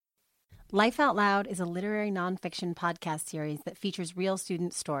Life Out Loud is a literary nonfiction podcast series that features real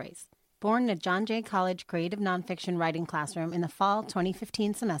student stories. Born in a John Jay College creative nonfiction writing classroom in the fall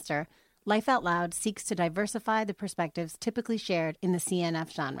 2015 semester, Life Out Loud seeks to diversify the perspectives typically shared in the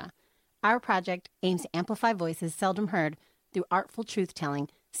CNF genre. Our project aims to amplify voices seldom heard through artful truth-telling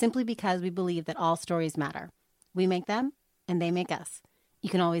simply because we believe that all stories matter. We make them, and they make us. You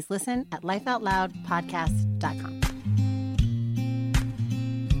can always listen at lifeoutloudpodcast.com.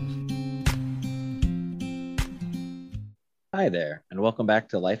 Hi there, and welcome back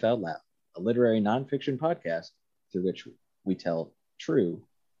to Life Out Loud, a literary nonfiction podcast through which we tell true,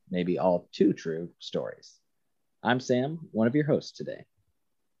 maybe all too true, stories. I'm Sam, one of your hosts today.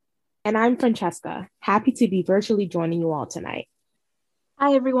 And I'm Francesca, happy to be virtually joining you all tonight.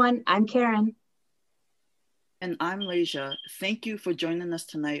 Hi everyone, I'm Karen. And I'm Leisha. Thank you for joining us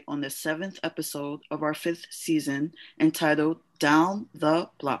tonight on the 7th episode of our 5th season entitled Down the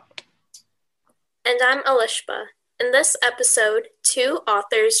Block. And I'm Alishba. In this episode, two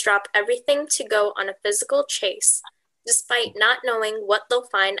authors drop everything to go on a physical chase, despite not knowing what they'll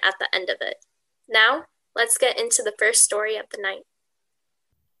find at the end of it. Now, let's get into the first story of the night.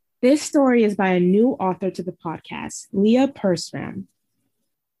 This story is by a new author to the podcast, Leah Persram.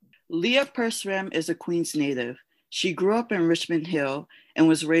 Leah Persram is a Queens native. She grew up in Richmond Hill and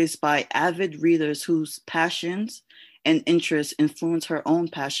was raised by avid readers whose passions and interests influence her own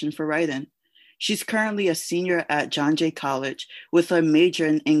passion for writing. She's currently a senior at John Jay College with a major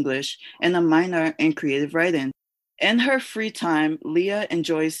in English and a minor in creative writing. In her free time, Leah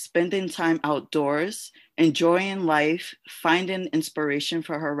enjoys spending time outdoors, enjoying life, finding inspiration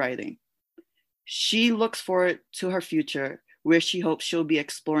for her writing. She looks forward to her future, where she hopes she'll be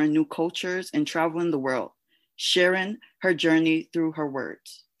exploring new cultures and traveling the world, sharing her journey through her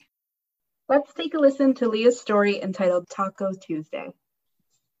words. Let's take a listen to Leah's story entitled Taco Tuesday.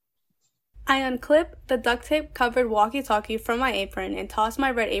 I unclip the duct tape covered walkie-talkie from my apron and toss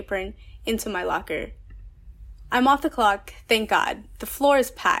my red apron into my locker. I'm off the clock, thank God. The floor is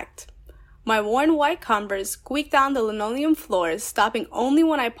packed. My worn white Converse squeak down the linoleum floors, stopping only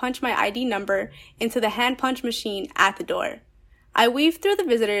when I punch my ID number into the hand punch machine at the door. I weave through the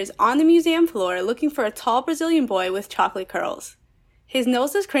visitors on the museum floor looking for a tall Brazilian boy with chocolate curls. His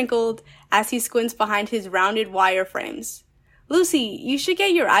nose is crinkled as he squints behind his rounded wire frames. "Lucy, you should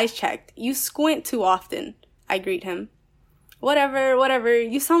get your eyes checked. You squint too often," I greet him. Whatever,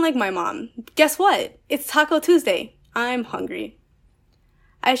 you sound like my mom. Guess what? It's Taco Tuesday. I'm hungry.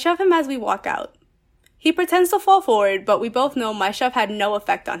 I shove him as we walk out. He pretends to fall forward, but we both know my shove had no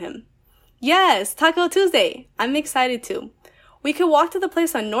effect on him. Yes, Taco Tuesday. I'm excited too. We could walk to the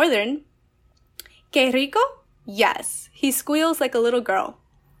place on Northern. Que rico? Yes. He squeals like a little girl.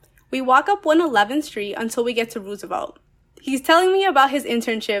 We walk up 111th Street until we get to Roosevelt. He's telling me about his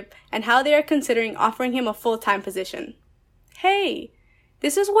internship and how they are considering offering him a full-time position. Hey,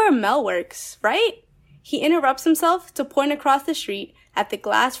 this is where Mel works, right? He interrupts himself to point across the street at the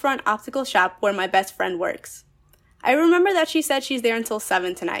glass front optical shop where my best friend works. I remember that she said she's there until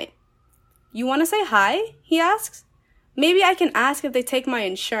 7 tonight. You want to say hi? He asks. Maybe I can ask if they take my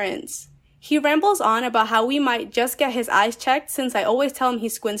insurance. He rambles on about how we might just get his eyes checked since I always tell him he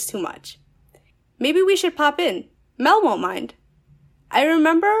squints too much. Maybe we should pop in. Mel won't mind. I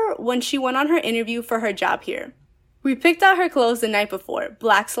remember when she went on her interview for her job here. We picked out her clothes the night before,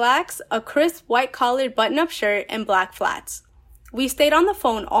 black slacks, a crisp white collared button-up shirt, and black flats. We stayed on the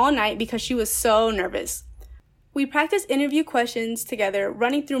phone all night because she was so nervous. We practiced interview questions together,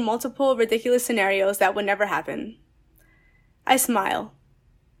 running through multiple ridiculous scenarios that would never happen. I smile,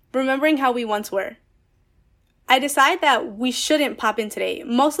 remembering how we once were. I decide that we shouldn't pop in today,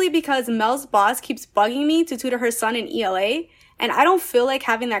 mostly because Mel's boss keeps bugging me to tutor her son in ELA, and I don't feel like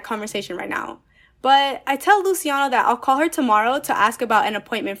having that conversation right now. But I tell Luciano that I'll call her tomorrow to ask about an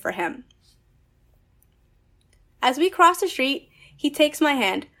appointment for him. As we cross the street, he takes my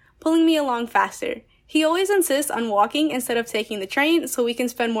hand, pulling me along faster. He always insists on walking instead of taking the train so we can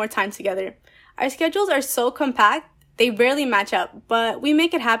spend more time together. Our schedules are so compact, they rarely match up, but we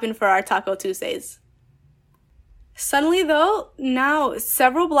make it happen for our Taco Tuesdays. Suddenly though, now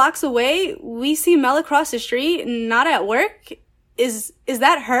several blocks away, we see Mel across the street, not at work. Is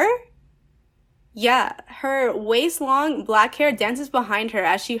that her? Yeah, her waist-long black hair dances behind her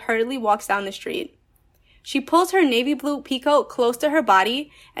as she hurriedly walks down the street. She pulls her navy blue peacoat close to her body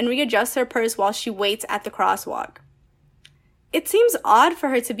and readjusts her purse while she waits at the crosswalk. It seems odd for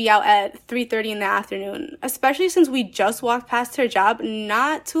her to be out at 3:30 in the afternoon, especially since we just walked past her job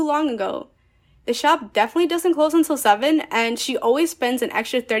not too long ago. The shop definitely doesn't close until 7, and she always spends an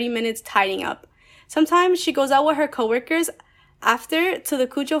extra 30 minutes tidying up. Sometimes she goes out with her coworkers After, to the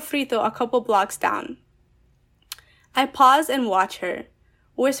Cucho Frito a couple blocks down. I pause and watch her,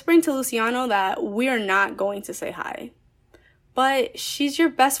 whispering to Luciano that we're not going to say hi. But she's your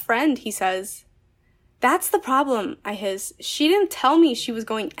best friend, he says. That's the problem, I hiss. She didn't tell me she was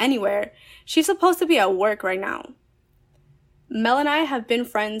going anywhere. She's supposed to be at work right now. Mel and I have been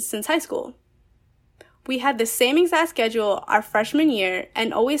friends since high school. We had the same exact schedule our freshman year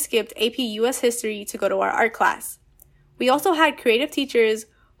and always skipped AP US History to go to our art class. We also had creative teachers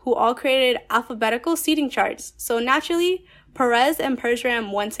who all created alphabetical seating charts, so naturally, Perez and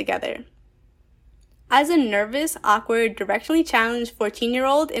Pershram went together. As a nervous, awkward, directionally challenged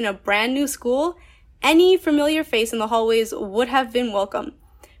 14-year-old in a brand new school, any familiar face in the hallways would have been welcome.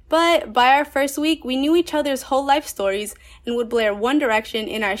 But by our first week, we knew each other's whole life stories and would blare One Direction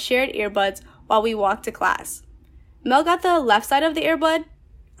in our shared earbuds while we walked to class. Mel got the left side of the earbud,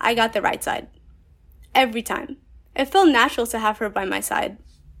 I got the right side. Every time. It felt natural to have her by my side.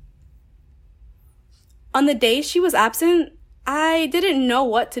 On the day she was absent, I didn't know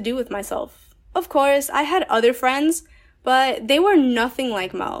what to do with myself. Of course, I had other friends, but they were nothing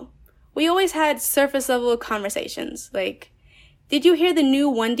like Mel. We always had surface level conversations, like, did you hear the new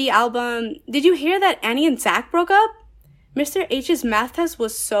 1D album? Did you hear that Annie and Zach broke up? Mr. H's math test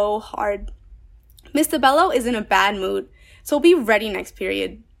was so hard. Miss DeBello is in a bad mood, so be ready next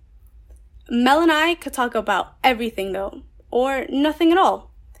period. Mel and I could talk about everything though, or nothing at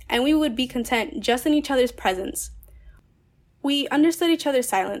all, and we would be content just in each other's presence. We understood each other's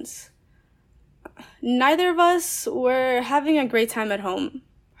silence. Neither of us were having a great time at home.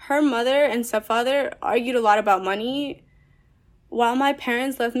 Her mother and stepfather argued a lot about money, while my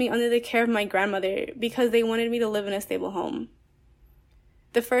parents left me under the care of my grandmother because they wanted me to live in a stable home.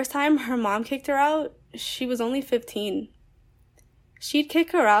 The first time her mom kicked her out, she was only 15. She'd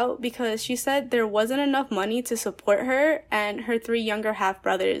kick her out because she said there wasn't enough money to support her and her 3 younger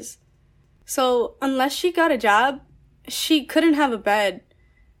half-brothers. So unless she got a job, she couldn't have a bed.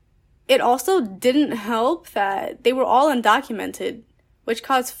 It also didn't help that they were all undocumented, which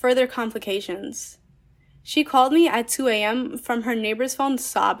caused further complications. She called me at 2 a.m. from her neighbor's phone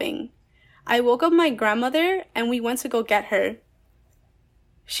sobbing. I woke up my grandmother and we went to go get her.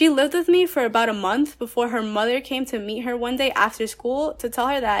 She lived with me for about a month before her mother came to meet her one day after school to tell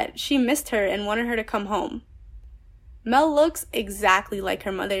her that she missed her and wanted her to come home. Mel looks exactly like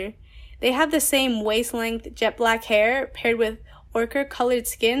her mother. They have the same waist-length jet black hair paired with ochre-colored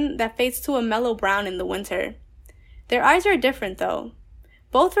skin that fades to a mellow brown in the winter. Their eyes are different though.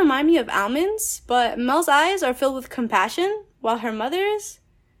 Both remind me of almonds, but Mel's eyes are filled with compassion, while her mother's,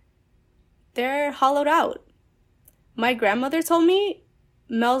 they're hollowed out. My grandmother told me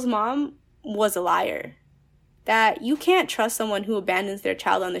Mel's mom was a liar, that you can't trust someone who abandons their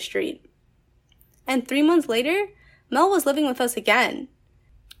child on the street. And 3 months later, Mel was living with us again.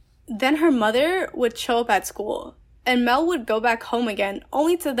 Then her mother would show up at school, and Mel would go back home again,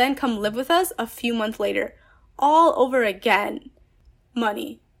 only to then come live with us a few months later, all over again.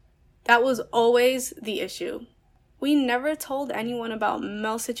 Money. That was always the issue. We never told anyone about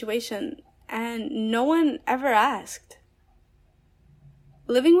Mel's situation, and no one ever asked.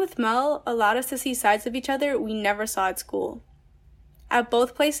 Living with Mel allowed us to see sides of each other we never saw at school. At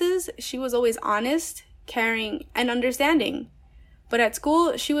both places, she was always honest, caring, and understanding. But at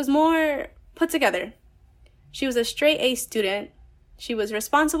school, she was more put together. She was a straight A student. She was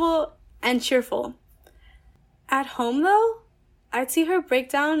responsible and cheerful. At home, though, I'd see her break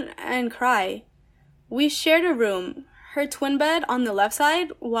down and cry. We shared a room, her twin bed on the left side,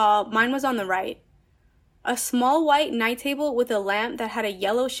 while mine was on the right. A small white night table with a lamp that had a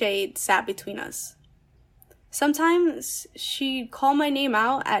yellow shade sat between us. Sometimes she'd call my name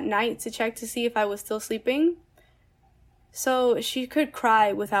out at night to check to see if I was still sleeping, so she could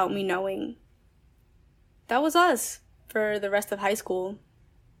cry without me knowing. That was us for the rest of high school.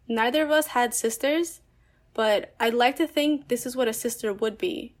 Neither of us had sisters, but I'd like to think this is what a sister would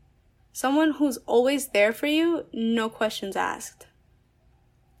be. Someone who's always there for you, no questions asked.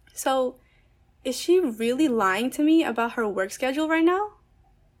 So, is she really lying to me about her work schedule right now?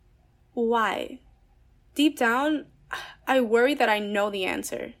 Why? Deep down, I worry that I know the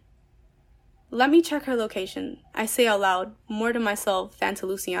answer. Let me check her location, I say out loud, more to myself than to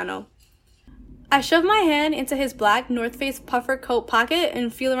Luciano. I shove my hand into his black North Face puffer coat pocket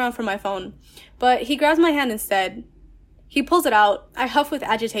and feel around for my phone, but he grabs my hand instead. He pulls it out. I huff with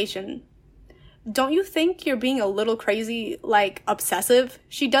agitation. Don't you think you're being a little crazy, like obsessive?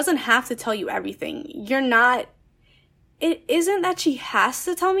 She doesn't have to tell you everything. You're not... It isn't that she has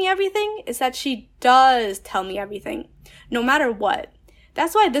to tell me everything, it's that she does tell me everything, no matter what.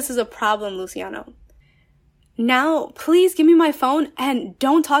 That's why this is a problem, Luciano. Now, please give me my phone and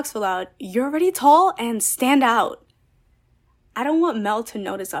don't talk so loud. You're already tall and stand out. I don't want Mel to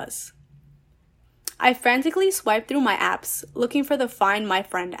notice us. I frantically swipe through my apps, looking for the Find My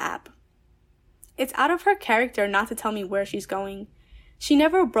Friend app. It's out of her character not to tell me where she's going. She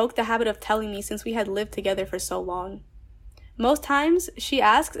never broke the habit of telling me since we had lived together for so long. Most times, she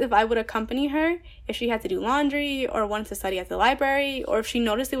asks if I would accompany her if she had to do laundry or wanted to study at the library, or if she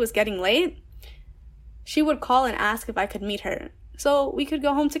noticed it was getting late. She would call and ask if I could meet her, so we could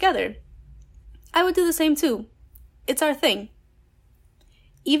go home together. I would do the same too. It's our thing.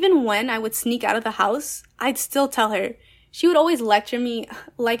 Even when I would sneak out of the house, I'd still tell her. She would always lecture me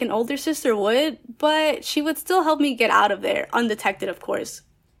like an older sister would, but she would still help me get out of there, undetected of course.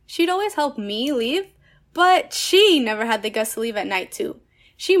 She'd always help me leave, but she never had the guts to leave at night too.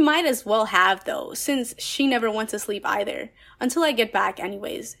 She might as well have though, since she never went to sleep either, until I get back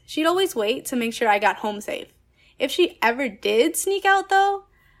anyways. She'd always wait to make sure I got home safe. If she ever did sneak out though,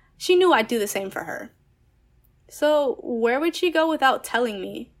 she knew I'd do the same for her. So where would she go without telling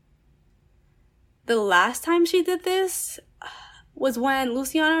me? The last time she did this was when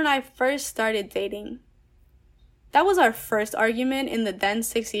Luciano and I first started dating. That was our first argument in the then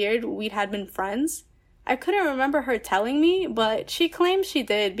 6 years we'd had been friends. I couldn't remember her telling me, but she claims she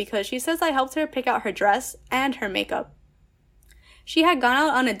did because she says I helped her pick out her dress and her makeup. She had gone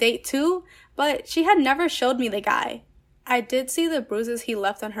out on a date too, but she had never showed me the guy. I did see the bruises he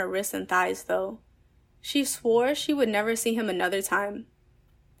left on her wrists and thighs though. She swore she would never see him another time.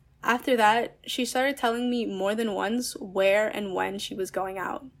 After that, she started telling me more than once where and when she was going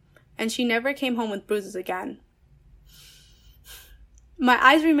out, and she never came home with bruises again. My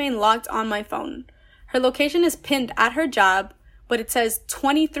eyes remain locked on my phone. Her location is pinned at her job, but it says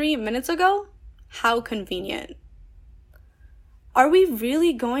 23 minutes ago? How convenient. Are we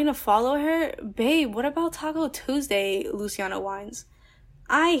really going to follow her? Babe, what about Taco Tuesday? Luciano whines.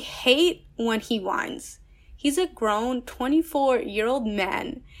 I hate when he whines. He's a grown 24-year-old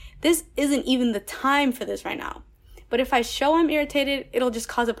man. This isn't even the time for this right now. But if I show I'm irritated, it'll just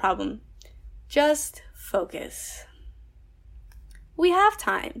cause a problem. Just focus. We have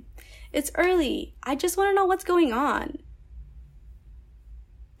time. It's early. I just want to know what's going on.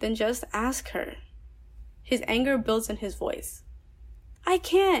 Then just ask her. His anger builds in his voice. I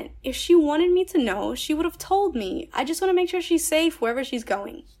can't. If she wanted me to know, she would have told me. I just want to make sure she's safe wherever she's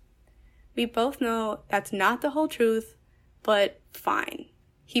going. We both know that's not the whole truth, but fine.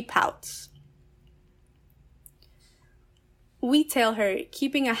 He pouts. We tail her,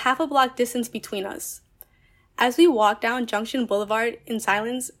 keeping a half a block distance between us. As we walk down Junction Boulevard in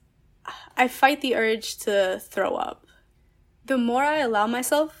silence, I fight the urge to throw up. The more I allow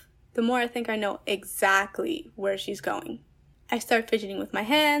myself, the more I think I know exactly where she's going. I start fidgeting with my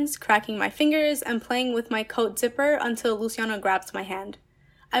hands, cracking my fingers, and playing with my coat zipper until Luciano grabs my hand.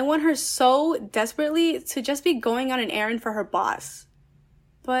 I want her so desperately to just be going on an errand for her boss.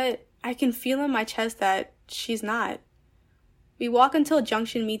 But I can feel in my chest that she's not. We walk until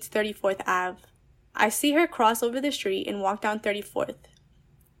Junction meets 34th Ave. I see her cross over the street and walk down 34th.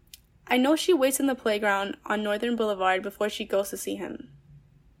 I know she waits in the playground on Northern Boulevard before she goes to see him.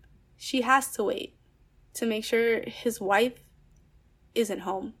 She has to wait to make sure his wife isn't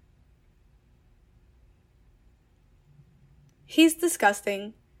home. He's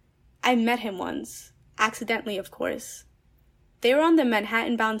disgusting. I met him once, accidentally of course. They were on the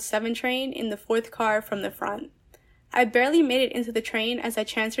Manhattan-bound 7 train in the 4th car from the front. I barely made it into the train as I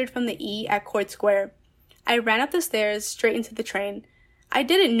transferred from the E at Court Square. I ran up the stairs straight into the train. I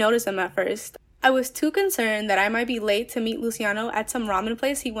didn't notice him at first. I was too concerned that I might be late to meet Luciano at some ramen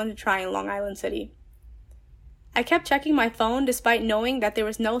place he wanted to try in Long Island City. I kept checking my phone despite knowing that there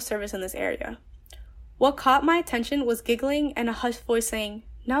was no service in this area. What caught my attention was giggling and a hushed voice saying,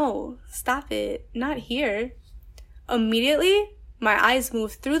 "No, stop it, not here." Immediately, my eyes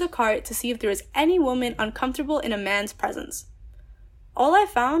moved through the cart to see if there was any woman uncomfortable in a man's presence. All I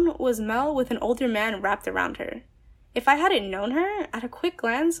found was Mel with an older man wrapped around her. If I hadn't known her, at a quick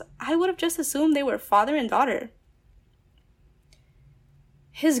glance, I would have just assumed they were father and daughter.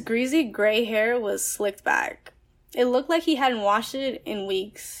 His greasy gray hair was slicked back. It looked like he hadn't washed it in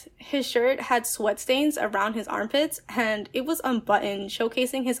weeks. His shirt had sweat stains around his armpits, and it was unbuttoned,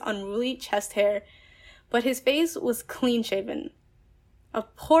 showcasing his unruly chest hair, but his face was clean-shaven. A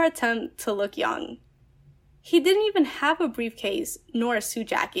poor attempt to look young. He didn't even have a briefcase, nor a suit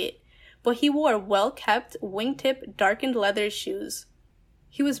jacket, but he wore well-kept, wingtip, darkened leather shoes.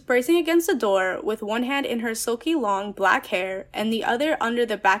 He was bracing against the door with one hand in her silky long black hair and the other under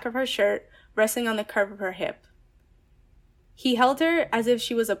the back of her shirt, resting on the curve of her hip. He held her as if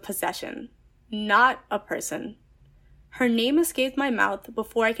she was a possession. not a person. Her name escaped my mouth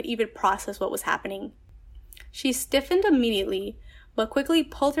before I could even process what was happening. She stiffened immediately, but quickly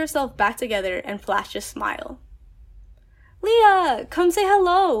pulled herself back together and flashed a smile. Leah, come say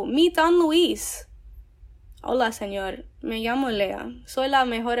hello. Meet Don Luis. Hola, señor. Me llamo Leah. Soy la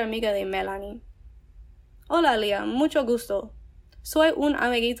mejor amiga de Melanie. Hola, Leah. Mucho gusto. Soy un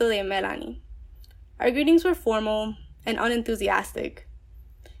amiguito de Melanie. Our greetings were formal and unenthusiastic.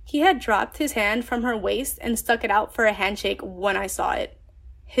 He had dropped his hand from her waist and stuck it out for a handshake when I saw it.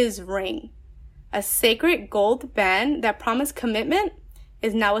 His ring, a sacred gold band that promised commitment,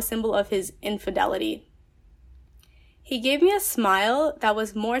 is now a symbol of his infidelity. He gave me a smile that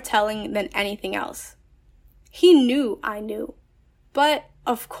was more telling than anything else. He knew I knew. But,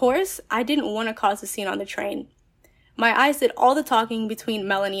 of course, I didn't want to cause a scene on the train. My eyes did all the talking between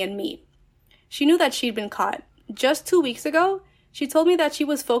Melanie and me. She knew that she'd been caught. Just 2 weeks ago, she told me that she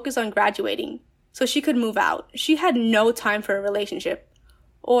was focused on graduating, so she could move out. She had no time for a relationship.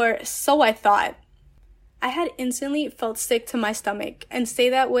 Or so I thought. I had instantly felt sick to my stomach and stayed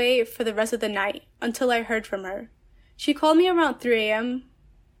that way for the rest of the night until I heard from her. She called me around 3 a.m.,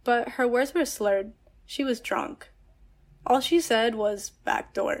 but her words were slurred. She was drunk. All she said was,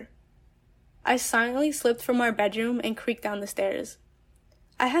 "back door." I silently slipped from our bedroom and creaked down the stairs.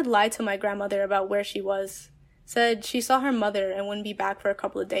 I had lied to my grandmother about where she was, said she saw her mother and wouldn't be back for a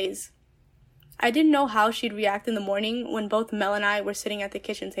couple of days. I didn't know how she'd react in the morning when both Mel and I were sitting at the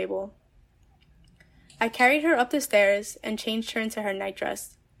kitchen table. I carried her up the stairs and changed her into her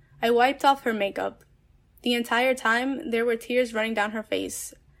nightdress. I wiped off her makeup. The entire time, there were tears running down her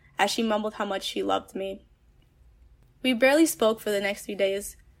face as she mumbled how much she loved me. We barely spoke for the next 3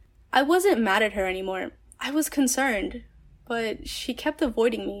 days. I wasn't mad at her anymore. I was concerned, but she kept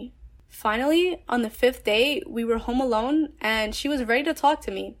avoiding me. Finally, on the 5th day, we were home alone, and she was ready to talk to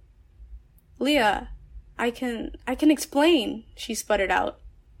me. "Leah, I can explain," she sputtered out.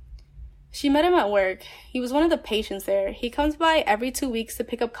 She met him at work. He was one of the patients there. He comes by every 2 weeks to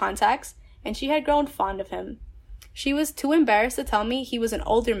pick up contacts, and she had grown fond of him. She was too embarrassed to tell me he was an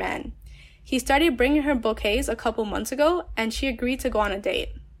older man. He started bringing her bouquets a couple months ago, and she agreed to go on a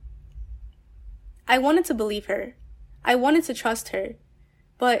date. I wanted to believe her. I wanted to trust her.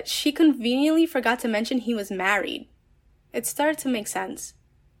 But she conveniently forgot to mention he was married. It started to make sense.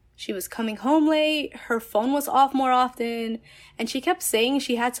 She was coming home late, her phone was off more often, and she kept saying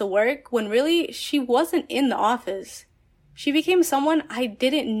she had to work when really she wasn't in the office. She became someone I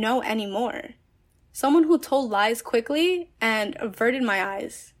didn't know anymore. Someone who told lies quickly and averted my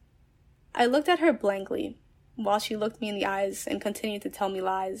eyes. I looked at her blankly, while she looked me in the eyes and continued to tell me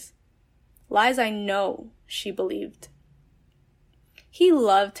lies. Lies I know she believed. He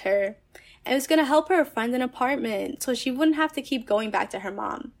loved her, and was going to help her find an apartment so she wouldn't have to keep going back to her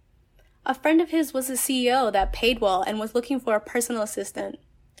mom. A friend of his was a CEO that paid well and was looking for a personal assistant.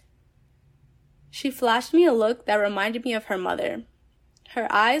 She flashed me a look that reminded me of her mother. Her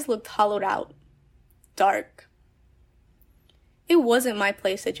eyes looked hollowed out, dark. It wasn't my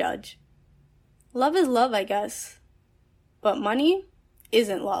place to judge. Love is love, I guess. But money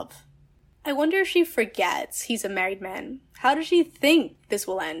isn't love. I wonder if she forgets he's a married man. How does she think this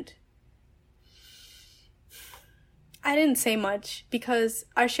will end? I didn't say much because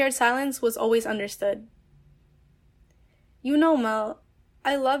our shared silence was always understood. "You know, Mel,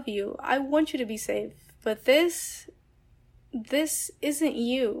 I love you. I want you to be safe. But this isn't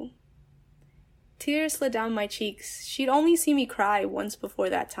you." Tears slid down my cheeks. She'd only seen me cry once before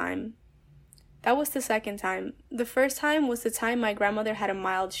that time. That was the second time. The first time was the time my grandmother had a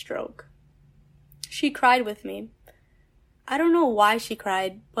mild stroke. She cried with me. I don't know why she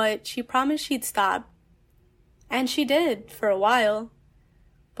cried, but she promised she'd stop. And she did, for a while.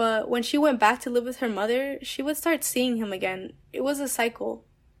 But when she went back to live with her mother, she would start seeing him again. It was a cycle.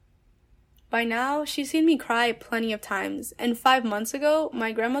 By now, she's seen me cry plenty of times, and 5 months ago,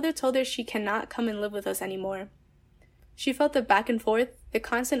 my grandmother told her she cannot come and live with us anymore. She felt the back and forth, the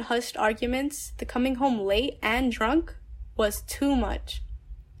constant hushed arguments, the coming home late and drunk was too much.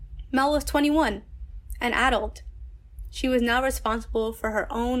 Mel was 21, an adult. She was now responsible for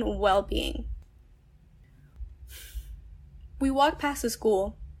her own well-being. We walked past the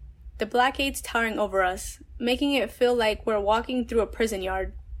school, the black gates towering over us, making it feel like we're walking through a prison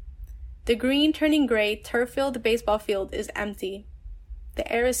yard. The green turning gray turf-filled baseball field is empty. The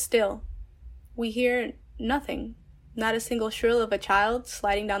air is still. We hear nothing, not a single shrill of a child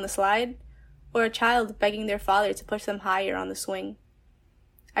sliding down the slide, or a child begging their father to push them higher on the swing.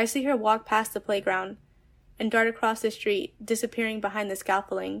 I see her walk past the playground and dart across the street, disappearing behind the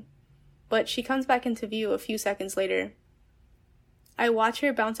scaffolding, but she comes back into view a few seconds later. I watch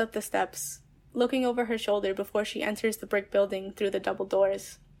her bounce up the steps, looking over her shoulder before she enters the brick building through the double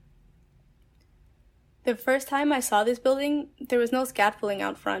doors. The first time I saw this building, there was no scaffolding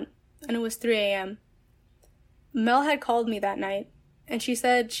out front, and it was 3 a.m. Mel had called me that night, and she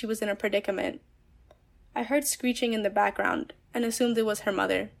said she was in a predicament. I heard screeching in the background and assumed it was her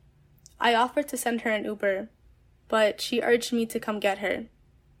mother. I offered to send her an Uber, but she urged me to come get her.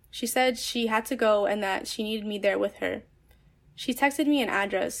 She said she had to go and that she needed me there with her. She texted me an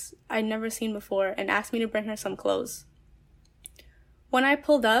address I'd never seen before and asked me to bring her some clothes. When I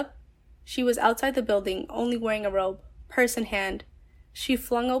pulled up, she was outside the building, only wearing a robe, purse in hand. She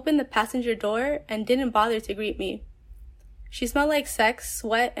flung open the passenger door and didn't bother to greet me. She smelled like sex,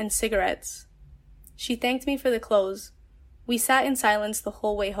 sweat, and cigarettes. She thanked me for the clothes. We sat in silence the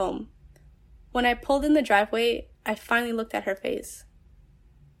whole way home. When I pulled in the driveway, I finally looked at her face.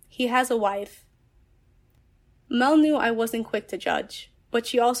 He has a wife. Mel knew I wasn't quick to judge, but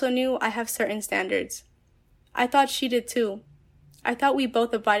she also knew I have certain standards. I thought she did too. I thought we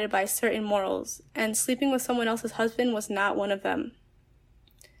both abided by certain morals, and sleeping with someone else's husband was not one of them.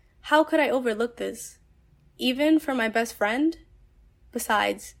 How could I overlook this? Even for my best friend?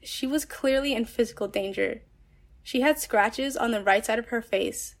 Besides, she was clearly in physical danger. She had scratches on the right side of her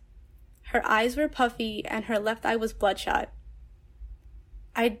face. Her eyes were puffy, and her left eye was bloodshot.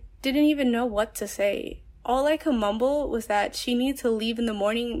 I didn't even know what to say. All I could mumble was that she needed to leave in the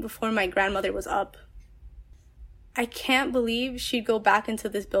morning before my grandmother was up. I can't believe she'd go back into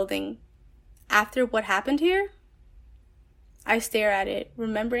this building. After what happened here? I stare at it,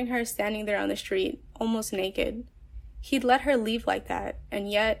 remembering her standing there on the street, almost naked. He'd let her leave like that,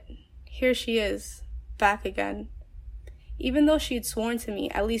 and yet, here she is, back again. Even though she'd sworn to me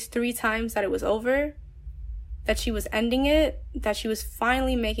at least 3 times that it was over, that she was ending it, that she was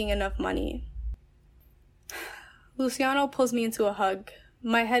finally making enough money. Luciano pulls me into a hug.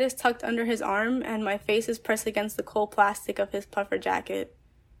 My head is tucked under his arm, and my face is pressed against the cold plastic of his puffer jacket.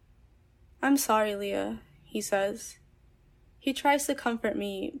 "I'm sorry, Leah," he says. He tries to comfort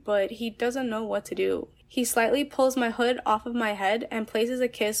me, but he doesn't know what to do. He slightly pulls my hood off of my head and places a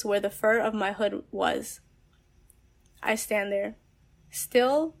kiss where the fur of my hood was. I stand there,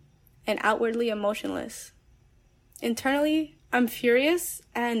 still and outwardly emotionless. Internally, I'm furious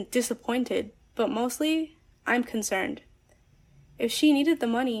and disappointed, but mostly, I'm concerned. If she needed the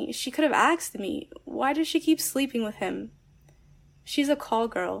money, she could have asked me. Why does she keep sleeping with him? She's a call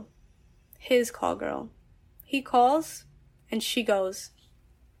girl. His call girl. He calls, and she goes.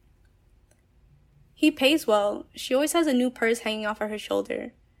 He pays well. She always has a new purse hanging off of her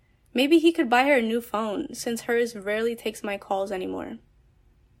shoulder. Maybe he could buy her a new phone, since hers rarely takes my calls anymore.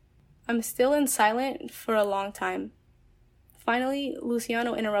 I'm still in silent for a long time. Finally,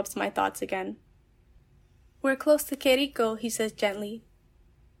 Luciano interrupts my thoughts again. "We're close to Querico," he says gently.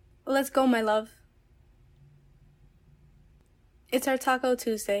 "Let's go, my love." It's our Taco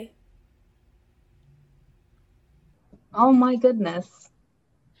Tuesday. Oh my goodness.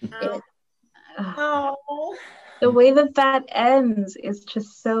 Oh. The way that ends is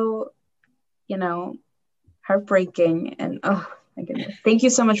just so, heartbreaking. And oh my goodness. Thank you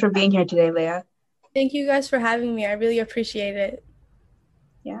so much for being here today, Leah. Thank you guys for having me. I really appreciate it.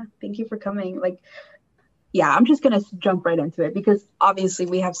 Yeah, thank you for coming. I'm just going to jump right into it because obviously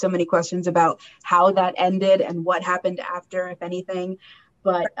we have so many questions about how that ended and what happened after, if anything.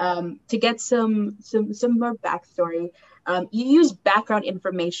 But to get some more backstory, you use background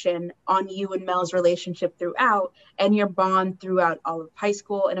information on you and Mel's relationship throughout and your bond throughout all of high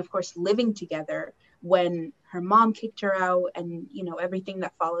school and, of course, living together when her mom kicked her out and, everything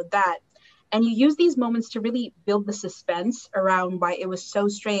that followed that. And you use these moments to really build the suspense around why it was so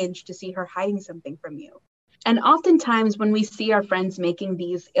strange to see her hiding something from you. And oftentimes when we see our friends making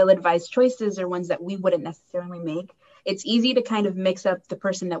these ill-advised choices or ones that we wouldn't necessarily make, it's easy to kind of mix up the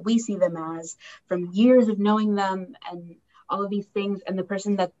person that we see them as from years of knowing them and all of these things and the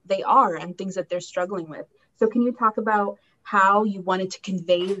person that they are and things that they're struggling with. So can you talk about how you wanted to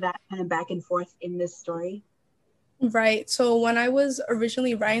convey that kind of back and forth in this story? Right. So when I was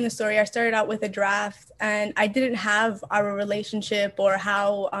originally writing the story, I started out with a draft and I didn't have our relationship or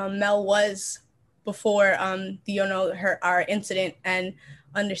how Mel was before our incident and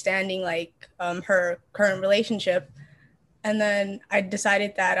understanding her current relationship. And then I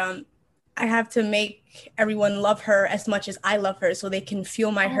decided that I have to make everyone love her as much as I love her so they can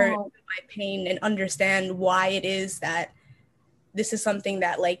feel my hurt, my pain, and understand why it is that this is something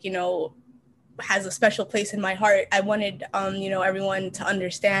that has a special place in my heart. I wanted everyone to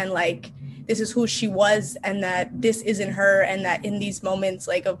understand this is who she was and that this isn't her, and that in these moments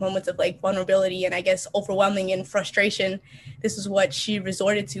of vulnerability and I guess overwhelming and frustration, this is what she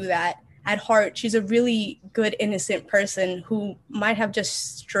resorted to that at heart, she's a really good, innocent person who might have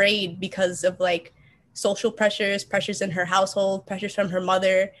just strayed because of like social pressures in her household, pressures from her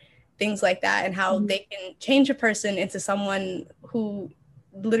mother, things like that, and how they can change a person into someone who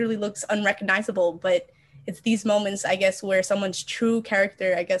literally looks unrecognizable. But it's these moments, I guess, where someone's true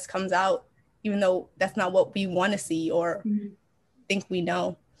character, I guess, comes out, even though that's not what we want to see or think we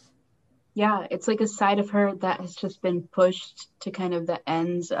know. Yeah, it's like a side of her that has just been pushed to kind of the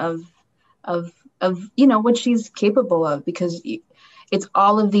ends of you know what she's capable of, because it's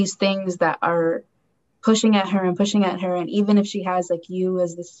all of these things that are pushing at her, and even if she has like you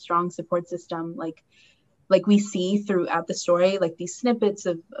as this strong support system, like we see throughout the story, like these snippets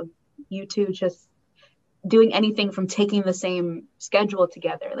of you two just doing anything from taking the same schedule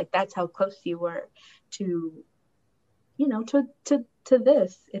together, like that's how close you were to, you know, to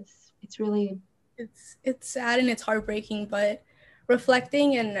this. It's really, it's sad and it's heartbreaking, but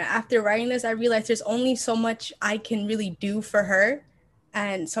reflecting and after writing this, I realized there's only so much I can really do for her.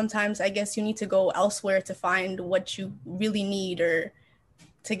 And sometimes I guess you need to go elsewhere to find what you really need, or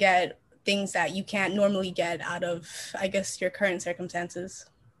to get things that you can't normally get out of, I guess, your current circumstances.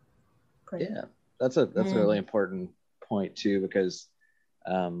 Yeah, that's a really important point too, because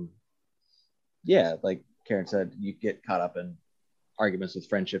like Karen said, you get caught up in arguments with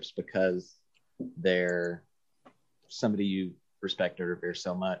friendships because they're somebody you respect or revere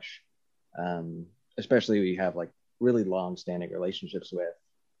so much, especially when you have like really long-standing relationships with.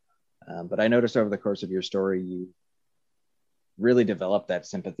 But I noticed over the course of your story, you really developed that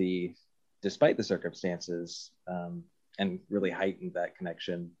sympathy despite the circumstances, and really heightened that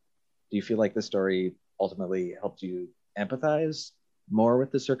connection. Do you feel like the story ultimately helped you empathize more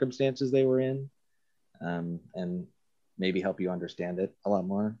with the circumstances they were in, and maybe help you understand it a lot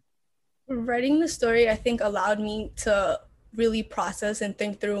more? Writing the story, I think, allowed me to really process and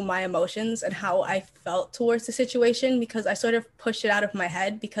think through my emotions and how I felt towards the situation, because I sort of pushed it out of my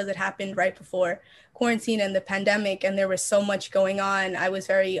head because it happened right before quarantine and the pandemic, and there was so much going on. I was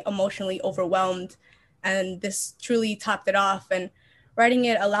very emotionally overwhelmed, and this truly topped it off. And writing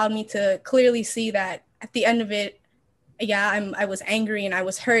it allowed me to clearly see that at the end of it, I was angry and I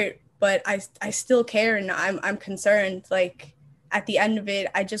was hurt, but I still care and I'm concerned. Like, at the end of it,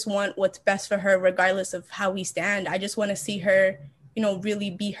 I just want what's best for her, regardless of how we stand. I just want to see her, you know, really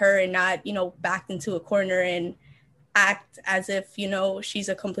be her and not, you know, backed into a corner and act as if, you know, she's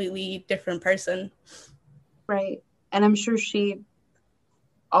a completely different person. Right. And I'm sure she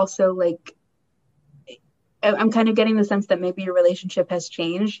also, like, I'm kind of getting the sense that maybe your relationship has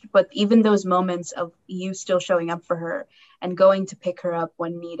changed, but even those moments of you still showing up for her and going to pick her up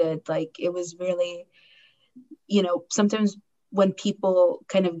when needed, like, it was really, you know, sometimes when people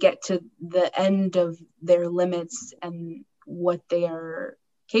kind of get to the end of their limits and what they are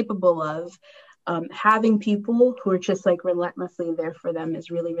capable of, having people who are just like relentlessly there for them is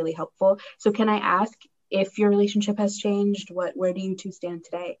really, really helpful. So can I ask if your relationship has changed? Where do you two stand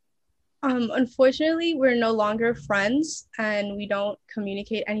today? Unfortunately, we're no longer friends and we don't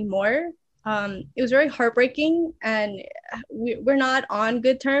communicate anymore. It was very heartbreaking, and we're not on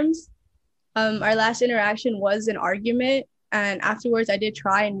good terms. Our last interaction was an argument, and afterwards I did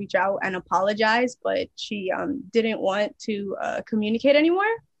try and reach out and apologize, but she didn't want to communicate anymore.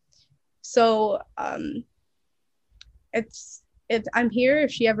 So I'm here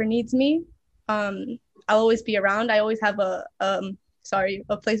if she ever needs me. I'll always be around. I always have a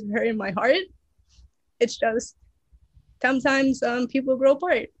place for her in my heart. It's just sometimes people grow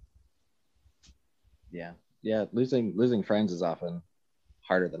apart. Yeah. Losing friends is often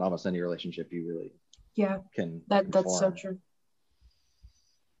harder than almost any relationship you really can. That's so true.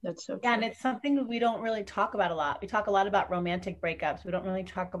 That's so true. Yeah, and it's something that we don't really talk about a lot. We talk a lot about romantic breakups. We don't really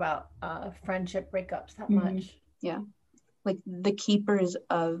talk about friendship breakups that much. Yeah, like the keepers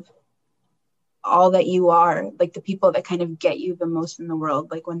of all that you are, like the people that kind of get you the most in the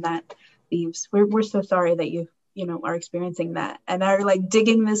world. Like when that leaves, we're so sorry that you are experiencing that and are like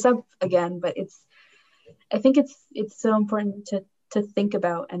digging this up again. But I think it's so important to think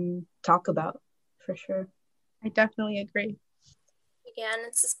about and talk about, for sure. I definitely agree. Yeah, and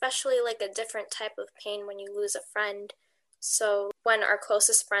it's especially like a different type of pain when you lose a friend. So when our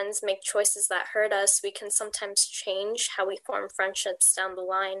closest friends make choices that hurt us, we can sometimes change how we form friendships down the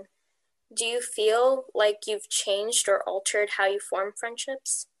line. Do you feel like you've changed or altered how you form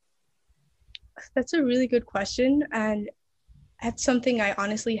friendships? That's a really good question, and that's something I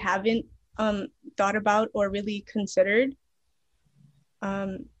honestly haven't thought about or really considered.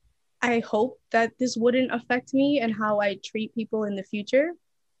 I hope that this wouldn't affect me and how I treat people in the future,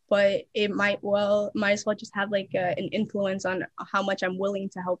 but it might as well just have like an influence on how much I'm willing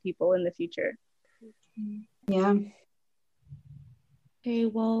to help people in the future. Yeah. Okay,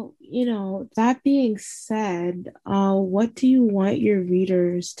 well, that being said, what do you want your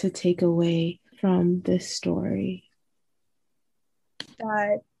readers to take away from this story?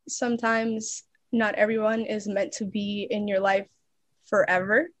 That sometimes not everyone is meant to be in your life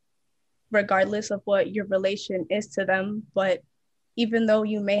forever, regardless of what your relation is to them. But even though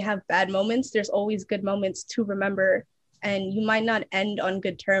you may have bad moments, there's always good moments to remember. And you might not end on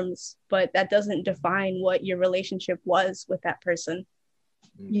good terms, but that doesn't define what your relationship was with that person.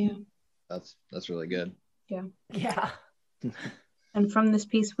 Yeah. That's really good. Yeah. And from this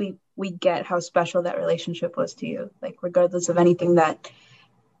piece, we get how special that relationship was to you. Like, regardless of anything that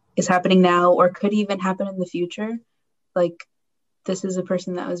is happening now or could even happen in the future, like, this is a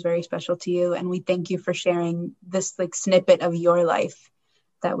person that was very special to you. And we thank you for sharing this like snippet of your life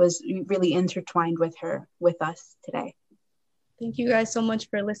that was really intertwined with us today. Thank you guys so much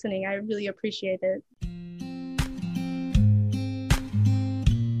for listening. I really appreciate it.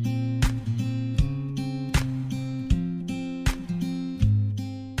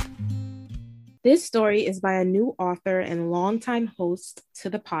 This story is by a new author and longtime host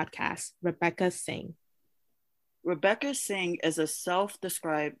to the podcast, Rebecca Singh. Rebecca Singh is a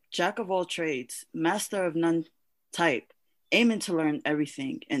self-described jack of all trades, master of none type, aiming to learn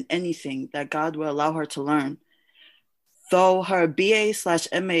everything and anything that God will allow her to learn. Though her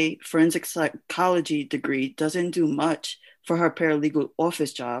BA/MA forensic psychology degree doesn't do much for her paralegal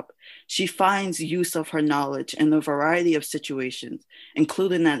office job, she finds use of her knowledge in a variety of situations,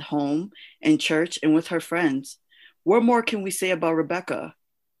 including at home, in church, and with her friends. What more can we say about Rebecca?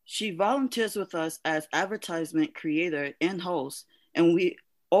 She volunteers with us as advertisement creator and host, and we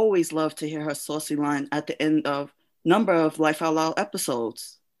always love to hear her saucy line at the end of number of Life Out Loud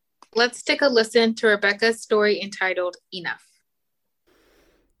episodes. Let's take a listen to Rebecca's story entitled Enough.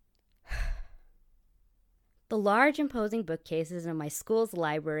 The large, imposing bookcases in my school's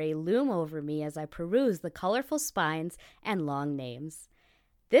library loom over me as I peruse the colorful spines and long names.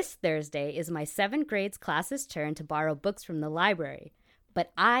 This Thursday is my 7th grade's class's turn to borrow books from the library,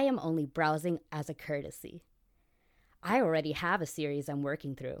 but I am only browsing as a courtesy. I already have a series I'm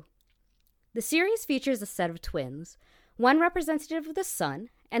working through. The series features a set of twins, one representative of the sun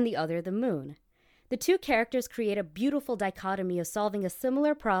and the other the moon. The two characters create a beautiful dichotomy of solving a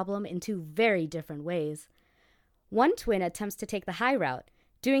similar problem in two very different ways. One twin attempts to take the high route,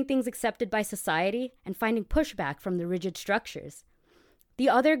 doing things accepted by society and finding pushback from the rigid structures. The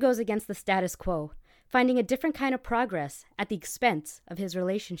other goes against the status quo, finding a different kind of progress at the expense of his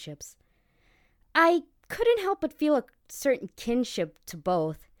relationships. I couldn't help but feel a certain kinship to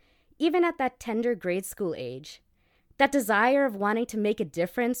both, even at that tender grade school age. That desire of wanting to make a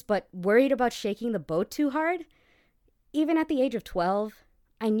difference but worried about shaking the boat too hard. Even at the age of 12,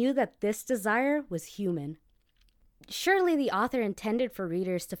 I knew that this desire was human. Surely the author intended for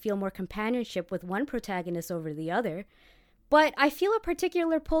readers to feel more companionship with one protagonist over the other, but I feel a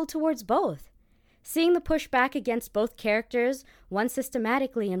particular pull towards both. Seeing the pushback against both characters, one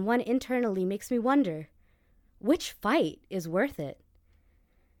systematically and one internally, makes me wonder, which fight is worth it?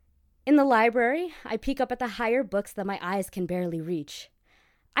 In the library, I peek up at the higher books that my eyes can barely reach.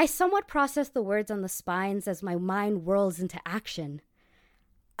 I somewhat process the words on the spines as my mind whirls into action.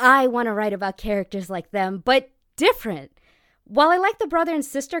 I want to write about characters like them, but different. While I like the brother and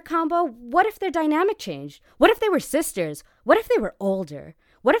sister combo, what if their dynamic changed? What if they were sisters? What if they were older?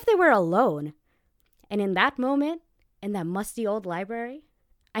 What if they were alone? And in that moment, in that musty old library,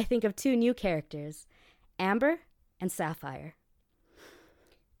 I think of two new characters, Amber and Sapphire.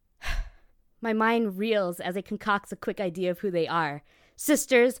 My mind reels as it concocts a quick idea of who they are.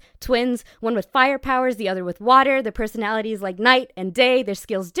 Sisters, twins, one with fire powers, the other with water, their personalities like night and day, their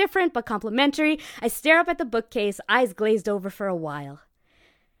skills different but complementary. I stare up at the bookcase, eyes glazed over for a while.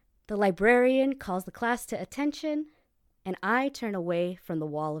 The librarian calls the class to attention, and I turn away from the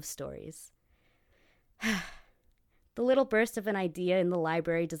wall of stories. The little burst of an idea in the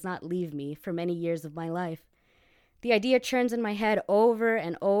library does not leave me for many years of my life. The idea churns in my head over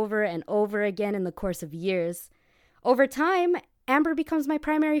and over and over again in the course of years. Over time, Amber becomes my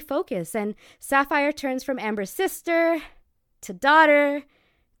primary focus, and Sapphire turns from Amber's sister to daughter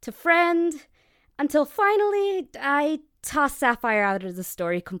to friend, until finally I toss Sapphire out of the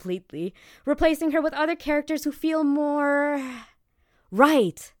story completely, replacing her with other characters who feel more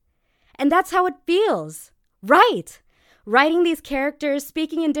right. And that's how it feels. Right. Writing these characters,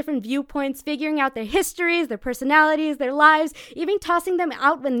 speaking in different viewpoints, figuring out their histories, their personalities, their lives, even tossing them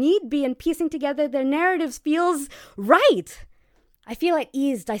out when need be and piecing together their narratives feels right. I feel at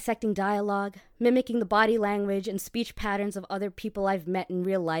ease dissecting dialogue, mimicking the body language and speech patterns of other people I've met in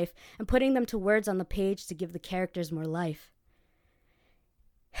real life and putting them to words on the page to give the characters more life.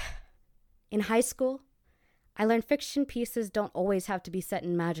 In high school, I learned fiction pieces don't always have to be set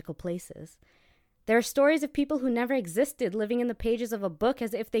in magical places. There are stories of people who never existed living in the pages of a book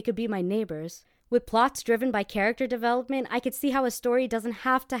as if they could be my neighbors. With plots driven by character development, I could see how a story doesn't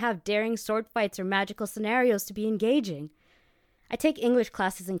have to have daring sword fights or magical scenarios to be engaging. I take English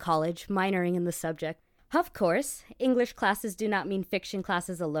classes in college, minoring in the subject. Of course, English classes do not mean fiction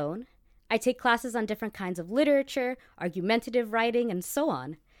classes alone. I take classes on different kinds of literature, argumentative writing, and so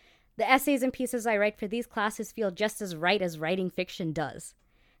on. The essays and pieces I write for these classes feel just as right as writing fiction does.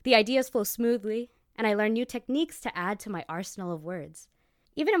 The ideas flow smoothly, and I learn new techniques to add to my arsenal of words.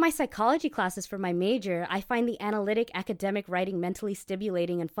 Even in my psychology classes for my major, I find the analytic academic writing mentally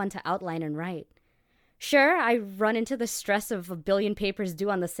stimulating and fun to outline and write. Sure, I run into the stress of a billion papers due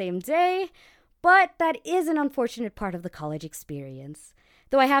on the same day, but that is an unfortunate part of the college experience.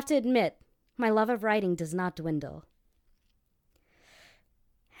 Though I have to admit, my love of writing does not dwindle.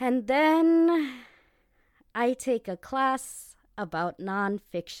 And then I take a class about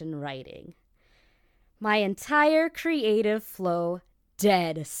nonfiction writing. My entire creative flow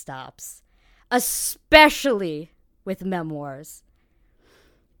dead stops, especially with memoirs.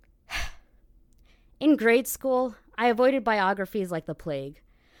 In grade school, I avoided biographies like the plague.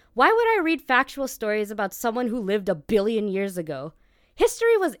 Why would I read factual stories about someone who lived a billion years ago?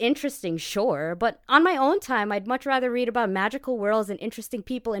 History was interesting, sure, but on my own time, I'd much rather read about magical worlds and interesting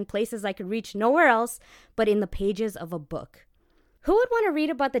people in places I could reach nowhere else but in the pages of a book. Who would want to read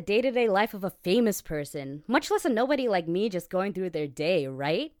about the day-to-day life of a famous person, much less a nobody like me just going through their day,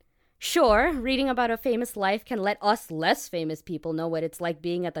 right? Sure, reading about a famous life can let us less famous people know what it's like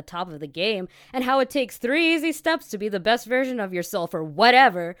being at the top of the game and how it takes 3 easy steps to be the best version of yourself or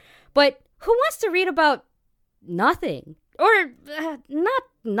whatever. But who wants to read about nothing? Or not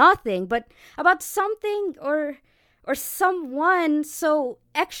nothing, but about something or someone so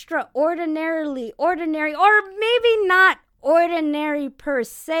extraordinarily ordinary, or maybe not ordinary per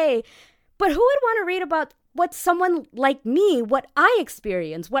se, but who would want to read about what someone like me, what I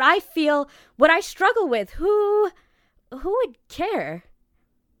experience, what I feel, what I struggle with? Who would care?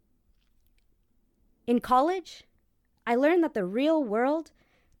 In college, I learned that the real world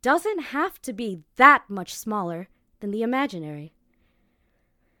doesn't have to be that much smaller than the imaginary.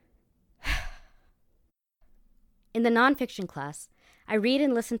 In the nonfiction class, I read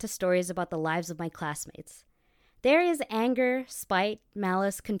and listen to stories about the lives of my classmates. There is anger, spite,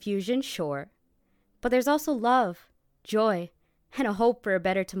 malice, confusion, sure. But there's also love, joy, and a hope for a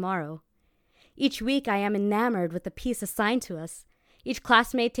better tomorrow. Each week I am enamored with the piece assigned to us, each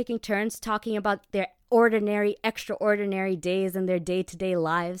classmate taking turns talking about their ordinary, extraordinary days and their day-to-day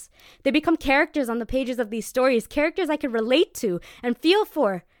lives. They become characters on the pages of these stories, characters I can relate to and feel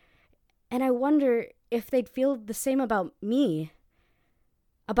for. And I wonder if they'd feel the same about me,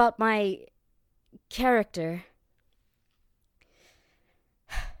 about my character.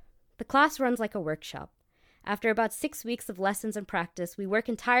 The class runs like a workshop. After about 6 weeks of lessons and practice, we work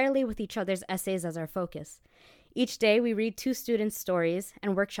entirely with each other's essays as our focus. Each day, we read 2 students' stories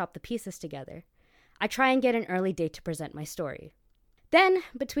and workshop the pieces together. I try and get an early date to present my story. Then,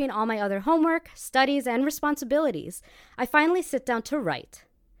 between all my other homework, studies, and responsibilities, I finally sit down to write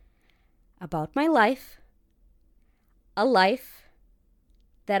about my life, a life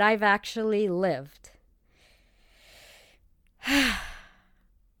that I've actually lived.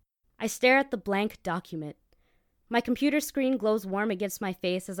 I stare at the blank document. My computer screen glows warm against my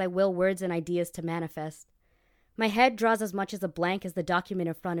face as I will words and ideas to manifest. My head draws as much as a blank as the document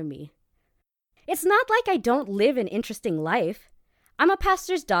in front of me. It's not like I don't live an interesting life. I'm a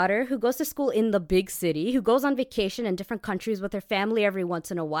pastor's daughter who goes to school in the big city, who goes on vacation in different countries with her family every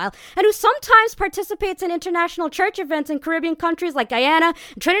once in a while, and who sometimes participates in international church events in Caribbean countries like Guyana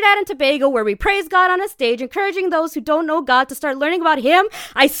and Trinidad and Tobago, where we praise God on a stage, encouraging those who don't know God to start learning about Him.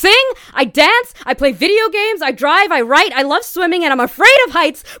 I sing, I dance, I play video games, I drive, I write, I love swimming, and I'm afraid of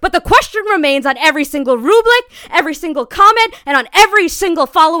heights, but the question remains on every single rubric, every single comment, and on every single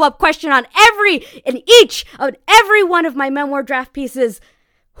follow-up question on every one of my memoir draft pieces.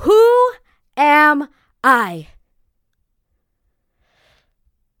 Who am I?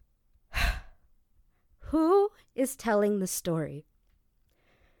 Who is telling the story?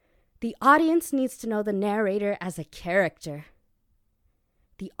 The audience needs to know the narrator as a character.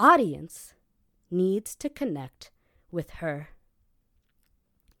 The audience needs to connect with her.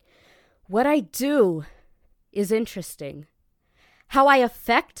 What I do is interesting. How I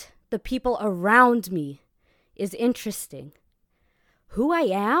affect the people around me is interesting. who I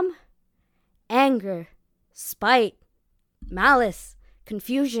am? Anger, spite, malice,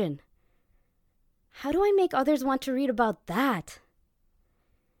 confusion. How do I make others want to read about that?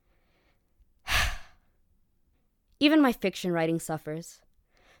 Even my fiction writing suffers.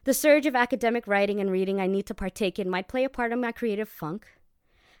 The surge of academic writing and reading I need to partake in might play a part in my creative funk.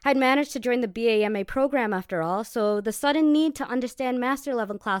 I'd managed to join the BA/MA program after all, so the sudden need to understand master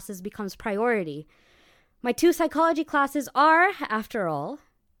level classes becomes priority. My 2 psychology classes are, after all,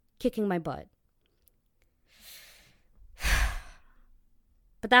 kicking my butt.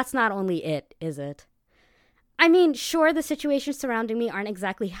 But that's not only it, is it? I mean, sure, the situations surrounding me aren't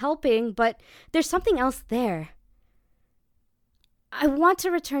exactly helping, but there's something else there. I want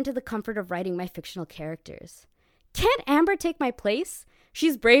to return to the comfort of writing my fictional characters. Can't Amber take my place?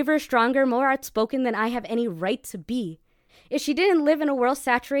 She's braver, stronger, more outspoken than I have any right to be. If she didn't live in a world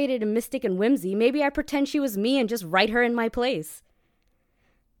saturated in mystic and whimsy, maybe I pretend she was me and just write her in my place.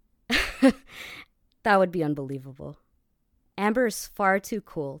 That would be unbelievable. Amber is far too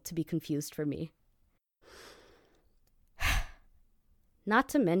cool to be confused for me. Not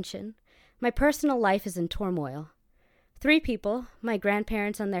to mention, my personal life is in turmoil. 3 people, my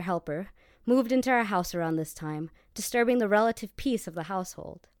grandparents and their helper, moved into our house around this time, disturbing the relative peace of the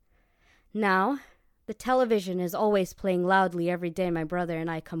household. Now, the television is always playing loudly every day my brother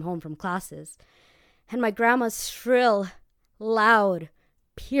and I come home from classes, and my grandma's shrill, loud,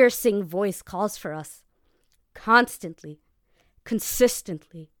 piercing voice calls for us, constantly,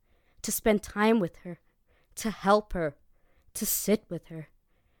 consistently, to spend time with her, to help her, to sit with her.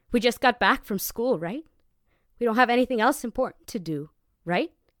 We just got back from school, right? We don't have anything else important to do,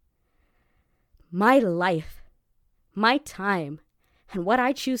 right? My life, my time, and what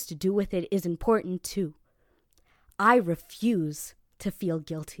I choose to do with it is important too. I refuse to feel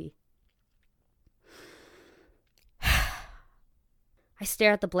guilty. I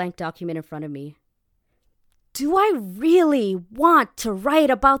stare at the blank document in front of me. Do I really want to write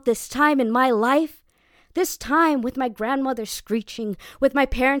about this time in my life? This time with my grandmother screeching, with my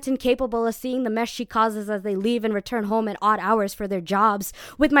parents incapable of seeing the mess she causes as they leave and return home at odd hours for their jobs,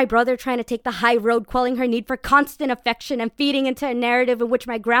 with my brother trying to take the high road, quelling her need for constant affection and feeding into a narrative in which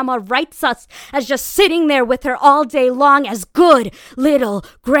my grandma writes us as just sitting there with her all day long as good little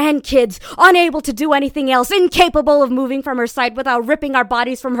grandkids, unable to do anything else, incapable of moving from her side without ripping our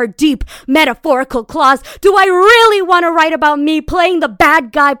bodies from her deep metaphorical claws. Do I really want to write about me playing the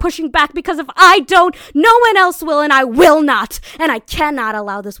bad guy, pushing back because if I don't, no one else will, and I will not. And I cannot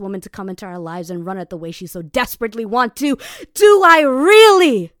allow this woman to come into our lives and run it the way she so desperately wants to. Do I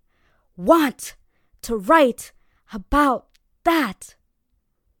really want to write about that?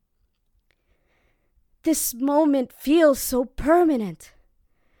 This moment feels so permanent,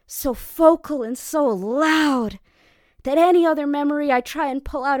 so focal and so loud, that any other memory I try and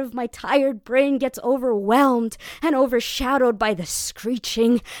pull out of my tired brain gets overwhelmed and overshadowed by the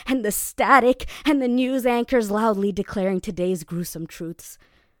screeching and the static and the news anchors loudly declaring today's gruesome truths.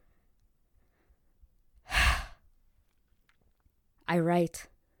 I write.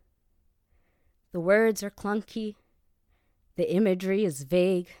 The words are clunky. The imagery is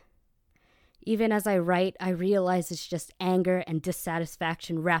vague. Even as I write, I realize it's just anger and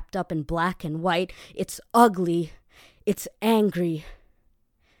dissatisfaction wrapped up in black and white. It's ugly. It's angry.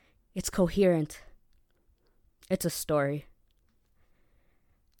 It's coherent. It's a story.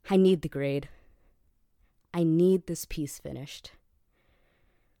 I need the grade. I need this piece finished.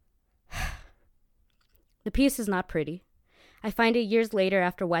 The piece is not pretty. I find it years later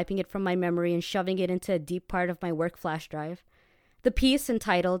after wiping it from my memory and shoving it into a deep part of my work flash drive. The piece,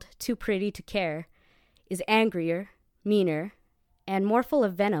 entitled Too Pretty to Care, is angrier, meaner, and more full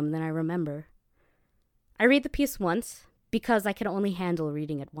of venom than I remember. I read the piece once because I could only handle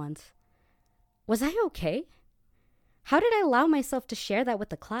reading it once. Was I okay? How did I allow myself to share that with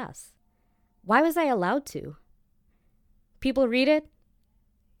the class? Why was I allowed to? People read it.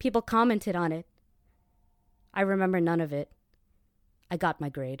 People commented on it. I remember none of it. I got my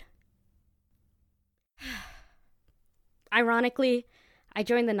grade. Ironically, I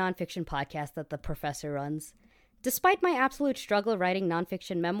joined the nonfiction podcast that the professor runs. Despite my absolute struggle writing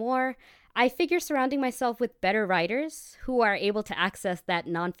nonfiction memoir, I figure surrounding myself with better writers who are able to access that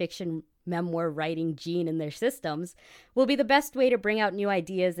nonfiction memoir writing gene in their systems will be the best way to bring out new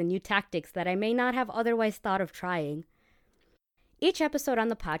ideas and new tactics that I may not have otherwise thought of trying. Each episode on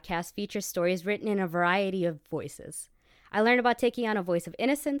the podcast features stories written in a variety of voices. I learn about taking on a voice of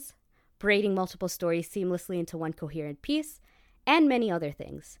innocence, braiding multiple stories seamlessly into one coherent piece, and many other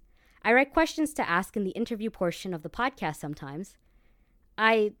things. I write questions to ask in the interview portion of the podcast sometimes.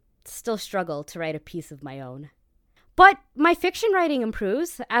 I still struggle to write a piece of my own. But my fiction writing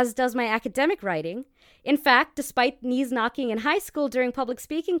improves, as does my academic writing. In fact, despite knees knocking in high school during public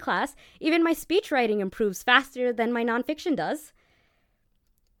speaking class, even my speech writing improves faster than my nonfiction does.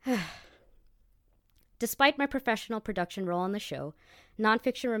 Despite my professional production role on the show,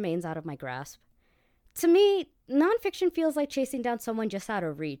 nonfiction remains out of my grasp. To me, nonfiction feels like chasing down someone just out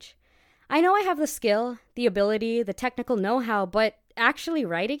of reach. I know I have the skill, the ability, the technical know-how, but actually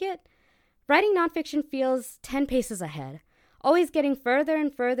writing nonfiction feels 10 paces ahead, always getting further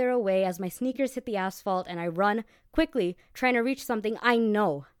and further away as my sneakers hit the asphalt and I run quickly, trying to reach something I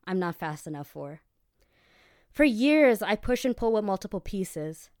know I'm not fast enough for. For years, I push and pull with multiple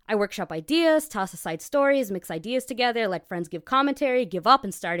pieces. I workshop ideas, toss aside stories, mix ideas together, let friends give commentary, give up,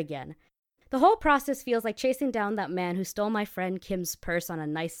 and start again. The whole process feels like chasing down that man who stole my friend Kim's purse on a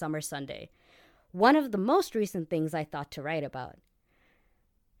nice summer Sunday. One of the most recent things I thought to write about.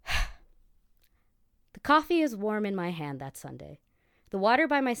 The coffee is warm in my hand that Sunday. The water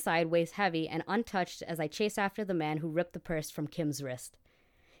by my side weighs heavy and untouched as I chase after the man who ripped the purse from Kim's wrist.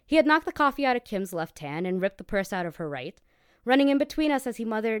 He had knocked the coffee out of Kim's left hand and ripped the purse out of her right, running in between us as he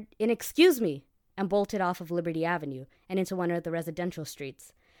muttered, "Excuse me," and bolted off of Liberty Avenue and into one of the residential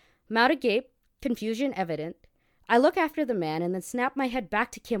streets. Mouth agape, confusion evident, I look after the man and then snap my head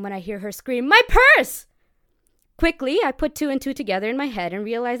back to Kim when I hear her scream, "My purse!" Quickly, I put two and two together in my head and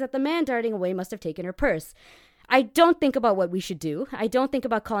realize that the man darting away must have taken her purse. I don't think about what we should do. I don't think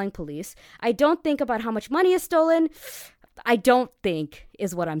about calling police. I don't think about how much money is stolen. I don't think,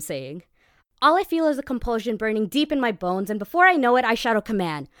 is what I'm saying. All I feel is a compulsion burning deep in my bones, and before I know it, I shout a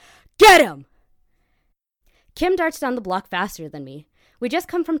command. "Get him!" Kim darts down the block faster than me. We just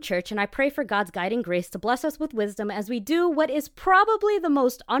come from church, and I pray for God's guiding grace to bless us with wisdom as we do what is probably the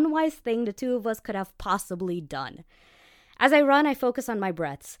most unwise thing the two of us could have possibly done. As I run, I focus on my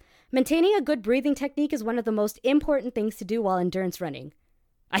breaths. Maintaining a good breathing technique is one of the most important things to do while endurance running.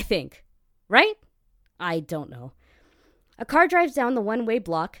 I think. Right? I don't know. A car drives down the one-way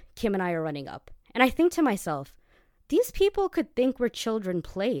block Kim and I are running up, and I think to myself, these people could think we're children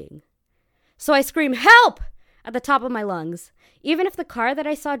playing. So I scream, "Help!" at the top of my lungs. Even if the car that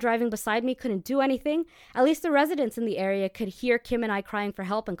I saw driving beside me couldn't do anything, at least the residents in the area could hear Kim and I crying for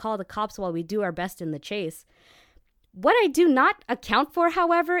help and call the cops while we do our best in the chase. What I do not account for,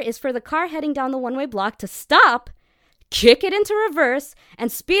 however, is for the car heading down the one-way block to stop, kick it into reverse,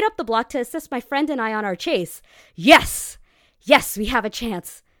 and speed up the block to assist my friend and I on our chase. Yes! Yes, we have a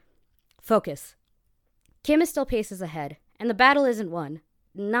chance. Focus. Kim is still paces ahead, and the battle isn't won.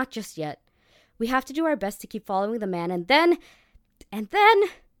 Not just yet. We have to do our best to keep following the man, and then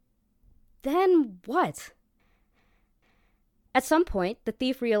what? At some point, the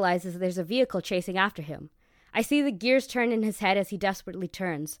thief realizes there's a vehicle chasing after him. I see the gears turn in his head as he desperately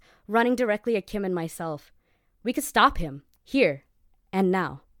turns, running directly at Kim and myself. We could stop him, here, and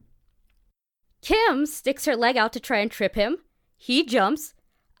now. Kim sticks her leg out to try and trip him. He jumps.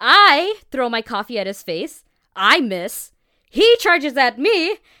 I throw my coffee at his face. I miss. He charges at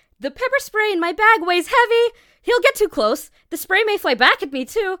me. The pepper spray in my bag weighs heavy. He'll get too close. The spray may fly back at me,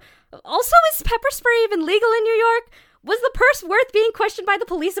 too. Also, is pepper spray even legal in New York? Was the purse worth being questioned by the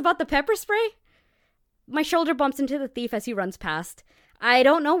police about the pepper spray? My shoulder bumps into the thief as he runs past. I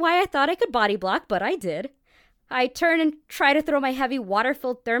don't know why I thought I could body block, but I did. I turn and try to throw my heavy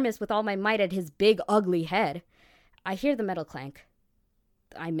water-filled thermos with all my might at his big, ugly head. I hear the metal clank.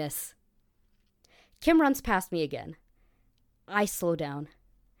 I miss. Kim runs past me again. I slow down.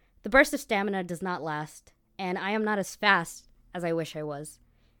 The burst of stamina does not last, and I am not as fast as I wish I was.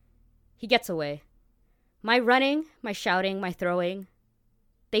 He gets away. My running, my shouting, my throwing,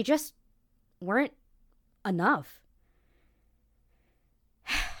 they just weren't enough.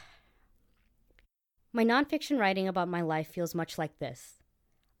 My nonfiction writing about my life feels much like this.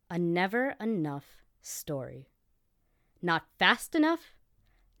 A never enough story. Not fast enough,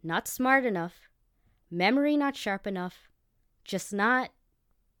 not smart enough, memory not sharp enough, just not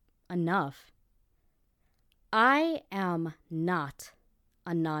enough. I am not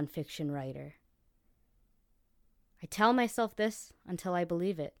a nonfiction writer. I tell myself this until I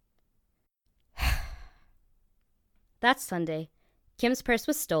believe it. That Sunday, Kim's purse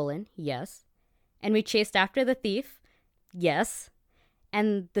was stolen, yes. And we chased after the thief, yes.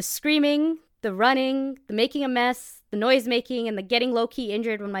 And the screaming, the running, the making a mess, the noise making, and the getting low-key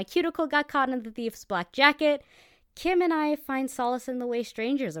injured when my cuticle got caught in the thief's black jacket, Kim and I find solace in the way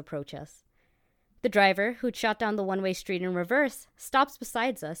strangers approach us. The driver, who'd shot down the one-way street in reverse, stops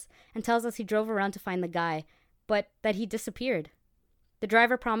beside us and tells us he drove around to find the guy, but that he disappeared. The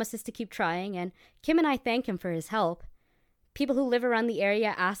driver promises to keep trying, and Kim and I thank him for his help. People who live around the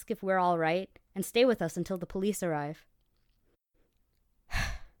area ask if we're all right and stay with us until the police arrive.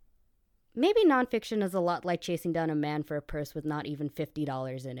 Maybe nonfiction is a lot like chasing down a man for a purse with not even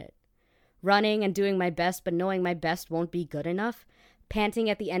 $50 in it. Running and doing my best, but knowing my best won't be good enough. Panting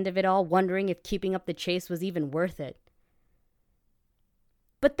at the end of it all, wondering if keeping up the chase was even worth it.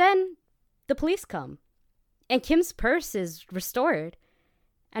 But then, the police come, and Kim's purse is restored,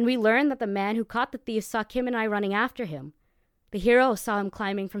 and we learn that the man who caught the thief saw Kim and I running after him. The hero saw him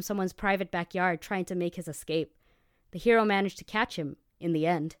climbing from someone's private backyard trying to make his escape. The hero managed to catch him, in the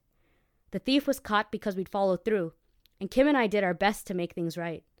end. The thief was caught because we'd followed through, and Kim and I did our best to make things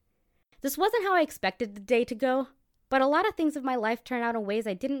right. This wasn't how I expected the day to go, but a lot of things of my life turned out in ways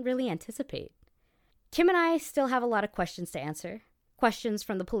I didn't really anticipate. Kim and I still have a lot of questions to answer, questions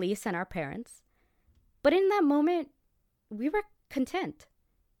from the police and our parents. But in that moment, we were content.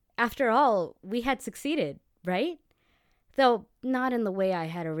 After all, we had succeeded, right? Though not in the way I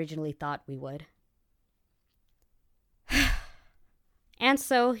had originally thought we would. And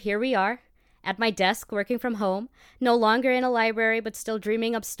so here we are, at my desk working from home, no longer in a library but still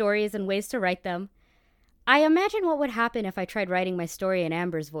dreaming up stories and ways to write them. I imagine what would happen if I tried writing my story in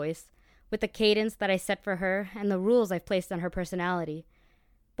Amber's voice, with the cadence that I set for her and the rules I've placed on her personality.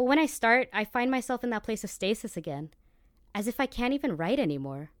 But when I start, I find myself in that place of stasis again, as if I can't even write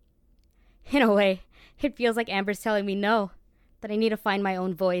anymore. In a way, it feels like Amber's telling me no, that I need to find my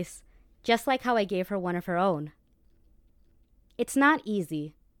own voice, just like how I gave her one of her own. It's not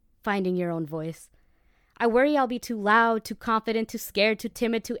easy, finding your own voice. I worry I'll be too loud, too confident, too scared, too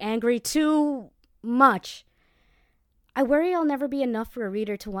timid, too angry, too much. I worry I'll never be enough for a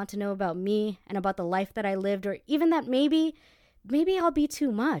reader to want to know about me and about the life that I lived, or even that maybe I'll be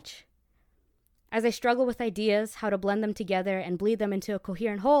too much. As I struggle with ideas, how to blend them together and bleed them into a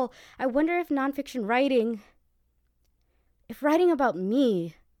coherent whole, I wonder if nonfiction writing, if writing about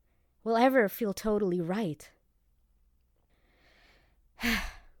me, will ever feel totally right.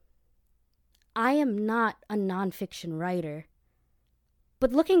 I am not a nonfiction writer.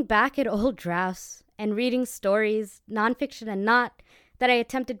 But looking back at old drafts and reading stories, nonfiction and not, that I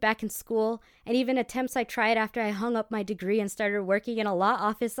attempted back in school, and even attempts I tried after I hung up my degree and started working in a law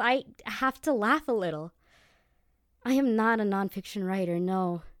office, I have to laugh a little. I am not a nonfiction writer,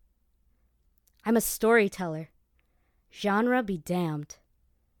 no. I'm a storyteller. Genre be damned.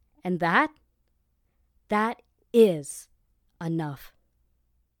 And that is enough.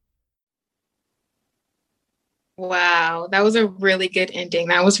 Wow, that was a really good ending.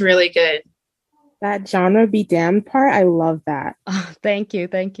 That was really good. That genre be damned part, I love that. Oh, thank you.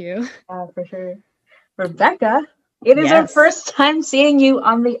 For sure. Rebecca, it is our first time seeing you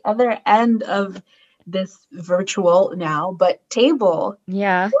on the other end of this virtual now, but table.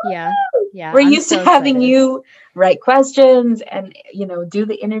 Yeah. We're used to having you write questions and, do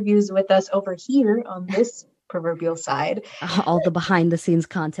the interviews with us over here on this proverbial side. All the behind the scenes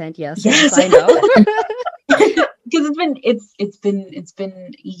content. Yes, I know. Because it's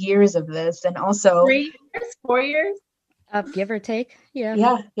been years of this, and also 4 years, give or take.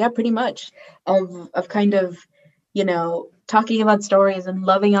 Yeah, pretty much of kind of talking about stories and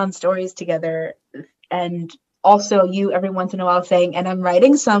loving on stories together, and also you every once in a while saying, and I'm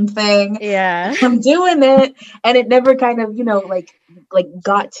writing something, I'm doing it, and it never kind of like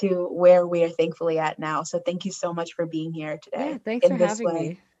got to where we are thankfully at now. So thank you so much for being here today. Thanks for having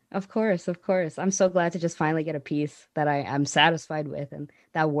me. Of course. I'm so glad to just finally get a piece that I'm satisfied with and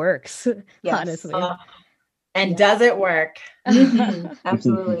that works, honestly. Does it work?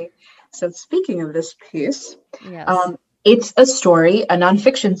 Absolutely. So speaking of this piece, it's a story, a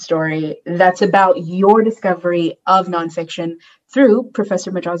nonfiction story that's about your discovery of nonfiction through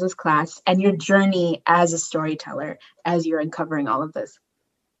Professor Madraza's class and your journey as a storyteller as you're uncovering all of this.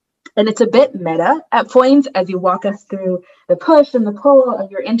 And it's a bit meta at points as you walk us through the push and the pull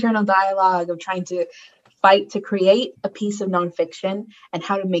of your internal dialogue of trying to fight to create a piece of nonfiction and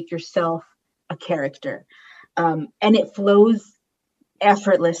how to make yourself a character. And it flows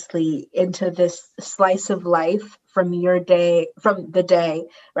effortlessly into this slice of life from the day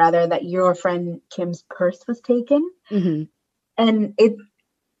that your friend Kim's purse was taken. Mm-hmm. And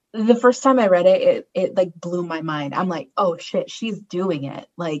the first time I read it like blew my mind. I'm like, oh shit, she's doing it.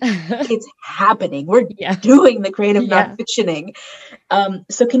 Like it's happening. We're doing the creative nonfictioning.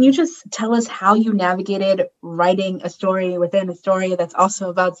 So can you just tell us how you navigated writing a story within a story that's also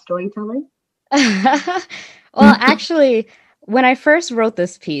about storytelling? Well, actually, when I first wrote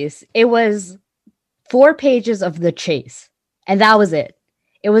this piece, it was 4 pages of the chase, and that was it.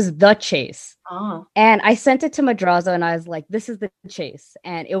 It was the chase. Oh. And I sent it to Madraza and I was like, this is the chase.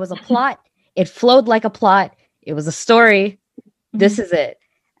 And it was a plot. It flowed like a plot. It was a story. This is it.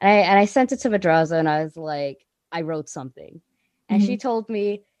 And I sent it to Madrazo and I was like, I wrote something. And she told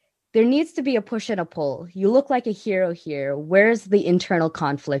me, there needs to be a push and a pull. You look like a hero here. Where's the internal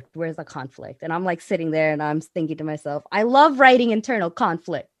conflict? Where's the conflict? And I'm like sitting there and I'm thinking to myself, I love writing internal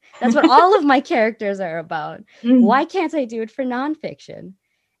conflict. That's what all of my characters are about. Why can't I do it for nonfiction?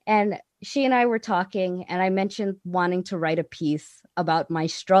 And she and I were talking, and I mentioned wanting to write a piece about my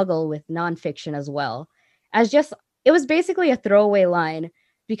struggle with nonfiction as well. It was basically a throwaway line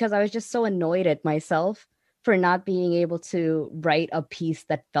because I was just so annoyed at myself for not being able to write a piece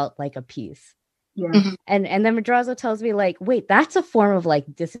that felt like a piece. Yeah. And then Madrazo tells me, like, wait, that's a form of like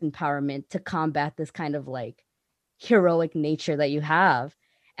disempowerment to combat this kind of like heroic nature that you have.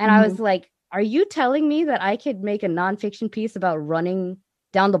 And I was like, are you telling me that I could make a nonfiction piece about running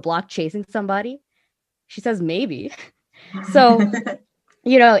down the block chasing somebody? She says, maybe. So,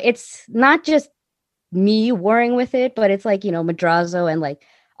 it's not just me warring with it, but it's like, Madrazo and like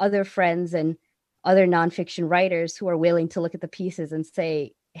other friends and other nonfiction writers who are willing to look at the pieces and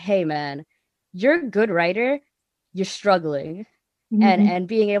say, hey man, you're a good writer, you're struggling. And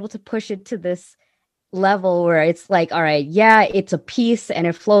being able to push it to this level where it's like, all right, yeah, it's a piece and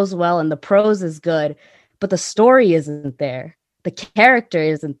it flows well and the prose is good, but the story isn't there. The character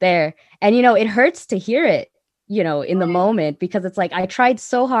isn't there. And, it hurts to hear it, in the moment, because it's like, I tried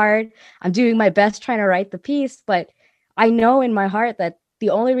so hard. I'm doing my best trying to write the piece, but I know in my heart that the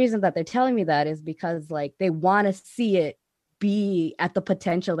only reason that they're telling me that is because like they want to see it be at the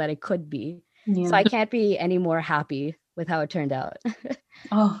potential that it could be. Yeah. So I can't be any more happy with how it turned out.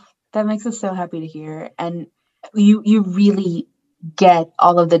 Oh, that makes us so happy to hear. And you really get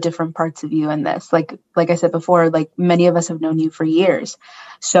all of the different parts of you in this. Like I said before, like many of us have known you for years.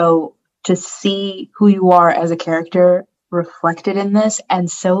 So to see who you are as a character reflected in this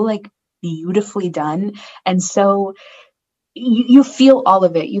and so like beautifully done, and so you feel all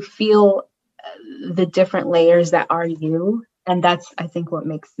of it. You feel the different layers that are you. And that's, I think, what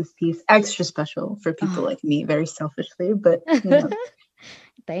makes this piece extra special for people like me, very selfishly, but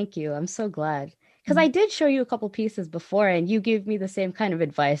Thank you. I'm so glad. Because I did show you a couple pieces before and you gave me the same kind of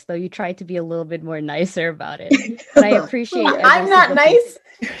advice, though you tried to be a little bit more nicer about it. And I appreciate it. I'm not nice.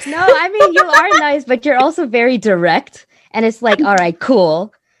 No, I mean, you are nice, but you're also very direct. And it's like, all right,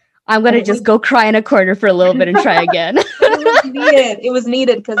 cool. I'm going to just go cry in a corner for a little bit and try again. It was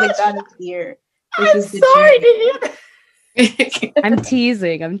needed because it got us here. I'm sorry to hear that. I'm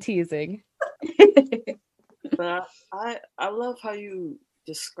teasing. But I love how you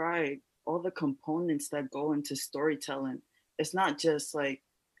describe all the components that go into storytelling. It's not just like,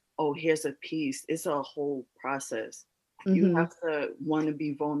 oh, here's a piece. It's a whole process. You have to want to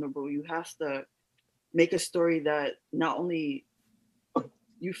be vulnerable. You have to make a story that not only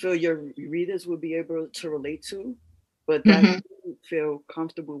you feel your readers will be able to relate to, but that you feel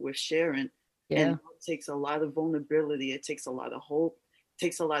comfortable with sharing. Yeah. And it takes a lot of vulnerability. It takes a lot of hope. It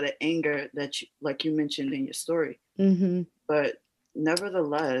takes a lot of anger that you, like you mentioned in your story. But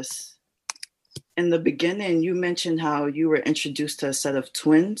nevertheless, in the beginning, you mentioned how you were introduced to a set of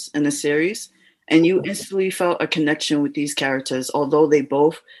twins in the series, and you instantly felt a connection with these characters, although they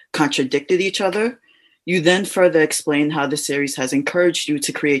both contradicted each other. You then further explain how the series has encouraged you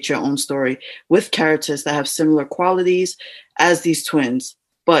to create your own story with characters that have similar qualities as these twins,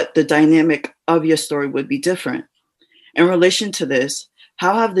 but the dynamic of your story would be different. In relation to this,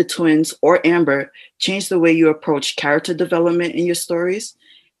 how have the twins or Amber changed the way you approach character development in your stories?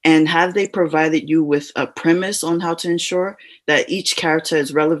 And have they provided you with a premise on how to ensure that each character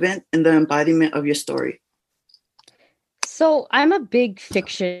is relevant in the embodiment of your story? So I'm a big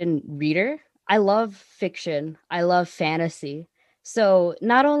fiction reader. I love fiction. I love fantasy. So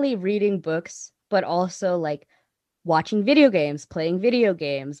not only reading books, but also like watching video games, playing video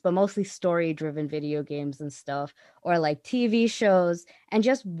games, but mostly story-driven video games and stuff, or like TV shows, and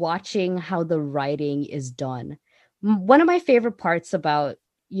just watching how the writing is done. One of my favorite parts about,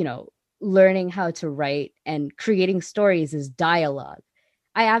 learning how to write and creating stories is dialogue.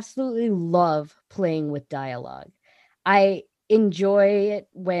 I absolutely love playing with dialogue. I enjoy it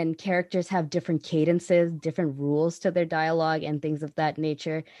when characters have different cadences, different rules to their dialogue and things of that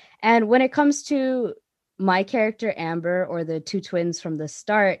nature. And when it comes to my character, Amber, or the two twins from the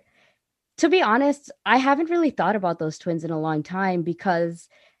start, to be honest, I haven't really thought about those twins in a long time because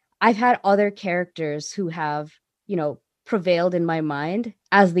I've had other characters who have, prevailed in my mind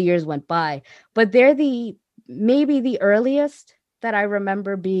as the years went by. But they're maybe the earliest that I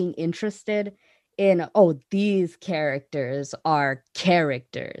remember being interested in, these characters are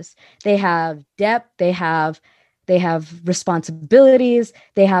characters. They have depth, they have responsibilities,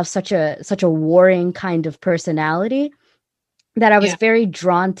 they have such a warring kind of personality. that I was very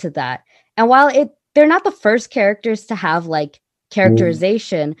drawn to that. And while they're not the first characters to have like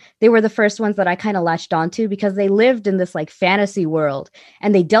characterization, they were the first ones that I kind of latched onto because they lived in this like fantasy world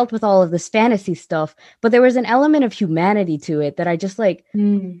and they dealt with all of this fantasy stuff, but there was an element of humanity to it that I just like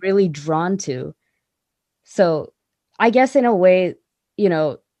really drawn to. So I guess in a way, you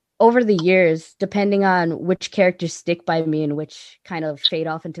know, over the years, depending on which characters stick by me and which kind of fade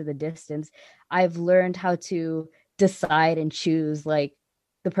off into the distance, I've learned how to decide and choose like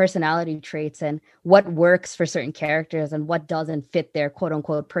the personality traits and what works for certain characters and what doesn't fit their quote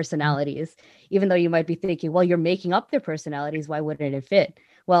unquote personalities. Even though you might be thinking, well, you're making up their personalities, why wouldn't it fit?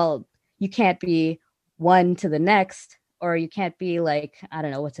 Well, you can't be one to the next, or you can't be like, I don't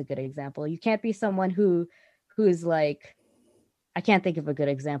know, what's a good example? You can't be someone who's like, I can't think of a good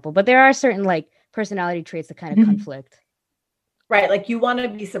example, but there are certain like personality traits that kind of conflict. Right. Like you want to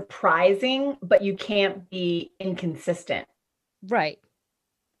be surprising, but you can't be inconsistent. Right.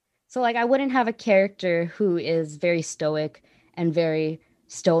 So like I wouldn't have a character who is very stoic and very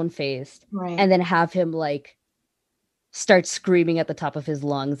stone-faced, right, and then have him like start screaming at the top of his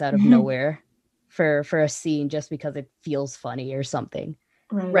lungs out of nowhere for a scene just because it feels funny or something.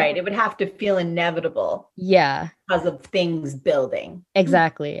 Right. It would have to feel inevitable. Yeah. Because of things building.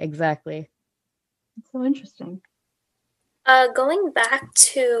 Exactly. That's so interesting. Going back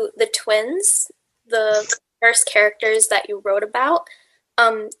to the twins, the first characters that you wrote about,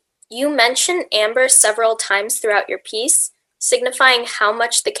 you mentioned Amber several times throughout your piece, signifying how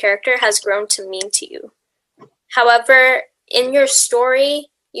much the character has grown to mean to you. However, in your story,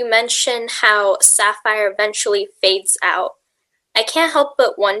 you mention how Sapphire eventually fades out. I can't help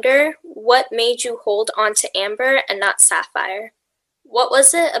but wonder what made you hold on to Amber and not Sapphire. What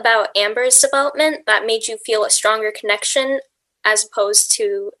was it about Amber's development that made you feel a stronger connection as opposed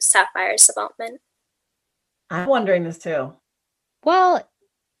to Sapphire's development? I'm wondering this too. Well,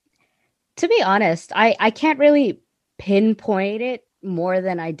 to be honest, I can't really pinpoint it more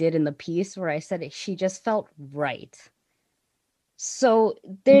than I did in the piece where I said she just felt right. So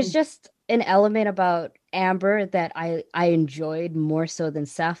there's just an element about Amber that I enjoyed more so than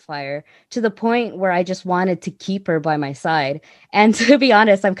Sapphire, to the point where I just wanted to keep her by my side. And to be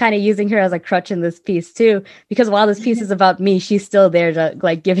honest, I'm kind of using her as a crutch in this piece too, because while this piece is about me, she's still there to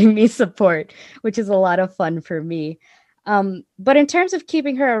like giving me support, which is a lot of fun for me. But in terms of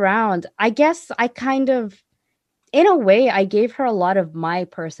keeping her around, I guess I kind of, in a way, I gave her a lot of my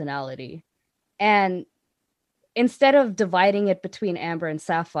personality. And instead of dividing it between Amber and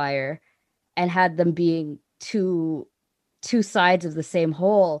Sapphire and had them being two sides of the same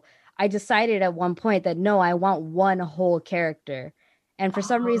whole, I decided at one point that no, I want one whole character. And for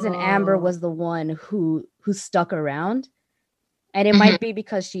some reason, Amber was the one who stuck around. And it might be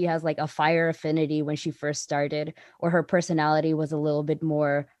because she has like a fire affinity when she first started, or her personality was a little bit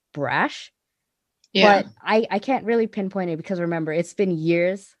more brash. Yeah. But I can't really pinpoint it because remember, it's been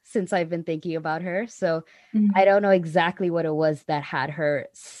years since I've been thinking about her. So I don't know exactly what it was that had her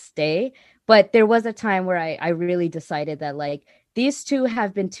stay. But there was a time where I really decided that like these two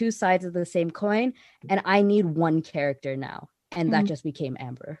have been two sides of the same coin and I need one character now. And that just became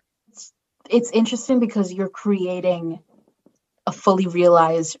Amber. It's interesting because you're creating a fully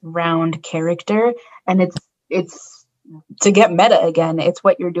realized round character, and it's to get meta again, it's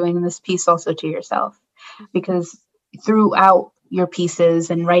what you're doing in this piece also to yourself, because throughout your pieces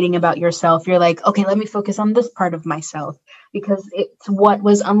and writing about yourself, you're like, okay, let me focus on this part of myself because it's what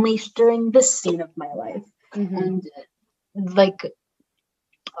was unleashed during this scene of my life. And like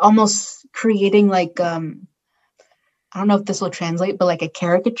almost creating like I don't know if this will translate, but like a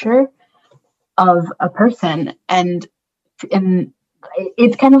caricature of a person. And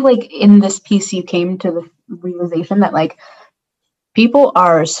it's kind of like in this piece you came to the realization that like people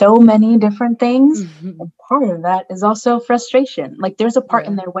are so many different things. And part of that is also frustration. Like there's a part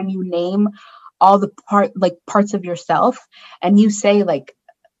in there when you name all the parts of yourself and you say like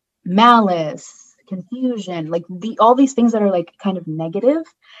malice, confusion, like all these things that are like kind of negative.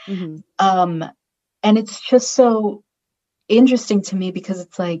 And it's just so interesting to me because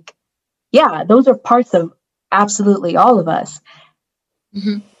it's like, yeah, those are parts of absolutely all of us.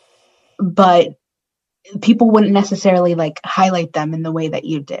 But people wouldn't necessarily like highlight them in the way that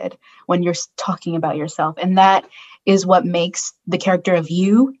you did when you're talking about yourself. And that is what makes the character of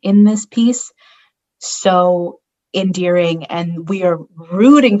you in this piece so endearing. And we are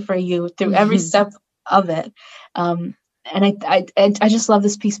rooting for you through every step of it. And I just love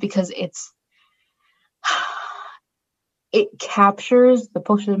this piece because it captures the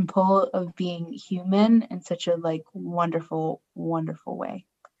push and pull of being human in such a like wonderful, wonderful way.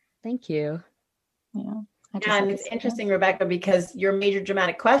 Thank you. Yeah. And it's interesting, Rebecca, because your major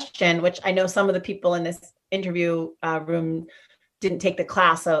dramatic question, which I know some of the people in this interview room didn't take the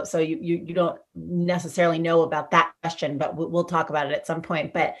class, so you don't necessarily know about that question, but we'll talk about it at some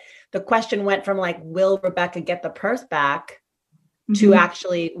point. But the question went from like, will Rebecca get the purse back, to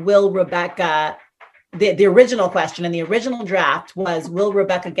actually, will Rebecca, the original question in the original draft was, will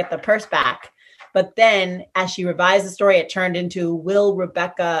Rebecca get the purse back? But then as she revised the story, it turned into, will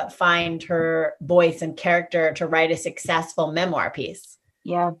Rebecca find her voice and character to write a successful memoir piece?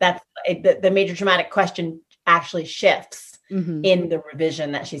 Yeah. That's the major dramatic question actually shifts in the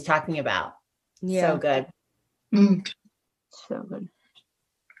revision that she's talking about. Yeah. So good. So good.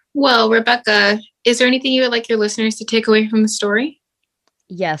 Well, Rebecca, is there anything you would like your listeners to take away from the story?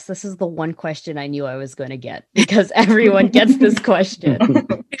 Yes, this is the one question I knew I was going to get, because everyone gets this question.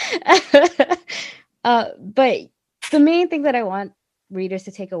 But the main thing that I want readers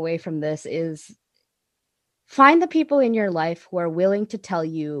to take away from this is find the people in your life who are willing to tell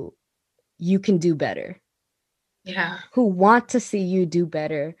you you can do better. Yeah. Who want to see you do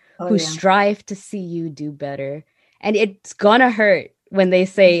better, who strive to see you do better. And it's gonna hurt when they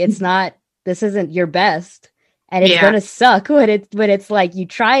say this isn't your best. And it's gonna suck when it's like you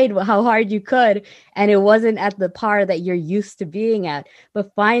tried how hard you could and it wasn't at the par that you're used to being at.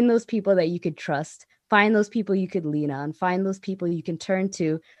 But find those people that you could trust. Find those people you could lean on. Find those people you can turn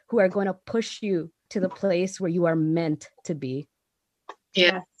to who are going to push you to the place where you are meant to be.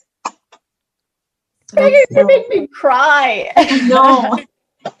 Yeah. You make me cry. No.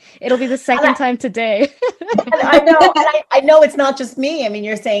 It'll be the second time today. I know it's not just me. I mean,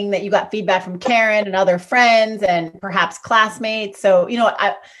 you're saying that you got feedback from Karen and other friends and perhaps classmates. So, you know,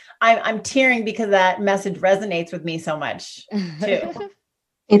 I'm tearing because that message resonates with me so much too.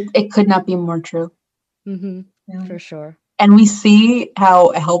 It could not be more true. For sure. And we see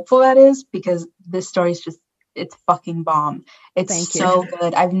how helpful that is, because this story is it's fucking bomb. It's so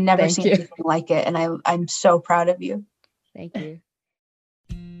good. I've never seen anything like it. And I'm so proud of you. Thank you.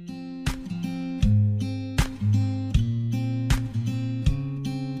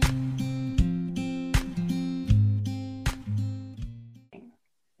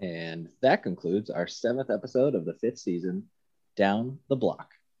 And that concludes our 7th episode of the 5th season, Down the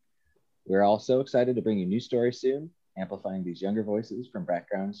Block. We're all so excited to bring you new stories soon, amplifying these younger voices from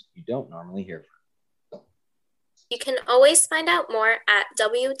backgrounds you don't normally hear from. You can always find out more at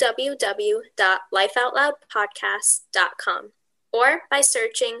www.lifeoutloudpodcast.com or by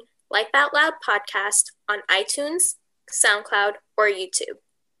searching Life Out Loud Podcast on iTunes, SoundCloud, or YouTube.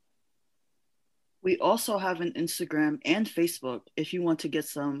 We also have an Instagram and Facebook if you want to get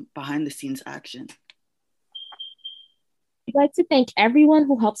some behind-the-scenes action. I'd like to thank everyone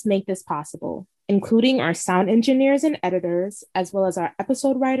who helps make this possible, including our sound engineers and editors, as well as our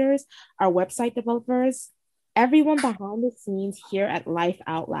episode writers, our website developers, everyone behind the scenes here at Life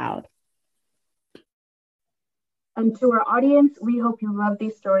Out Loud. And to our audience, we hope you love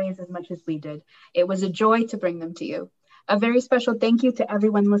these stories as much as we did. It was a joy to bring them to you. A very special thank you to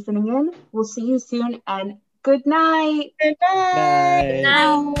everyone listening in. We'll see you soon, and good night. Good night. Good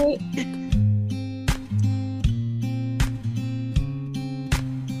night.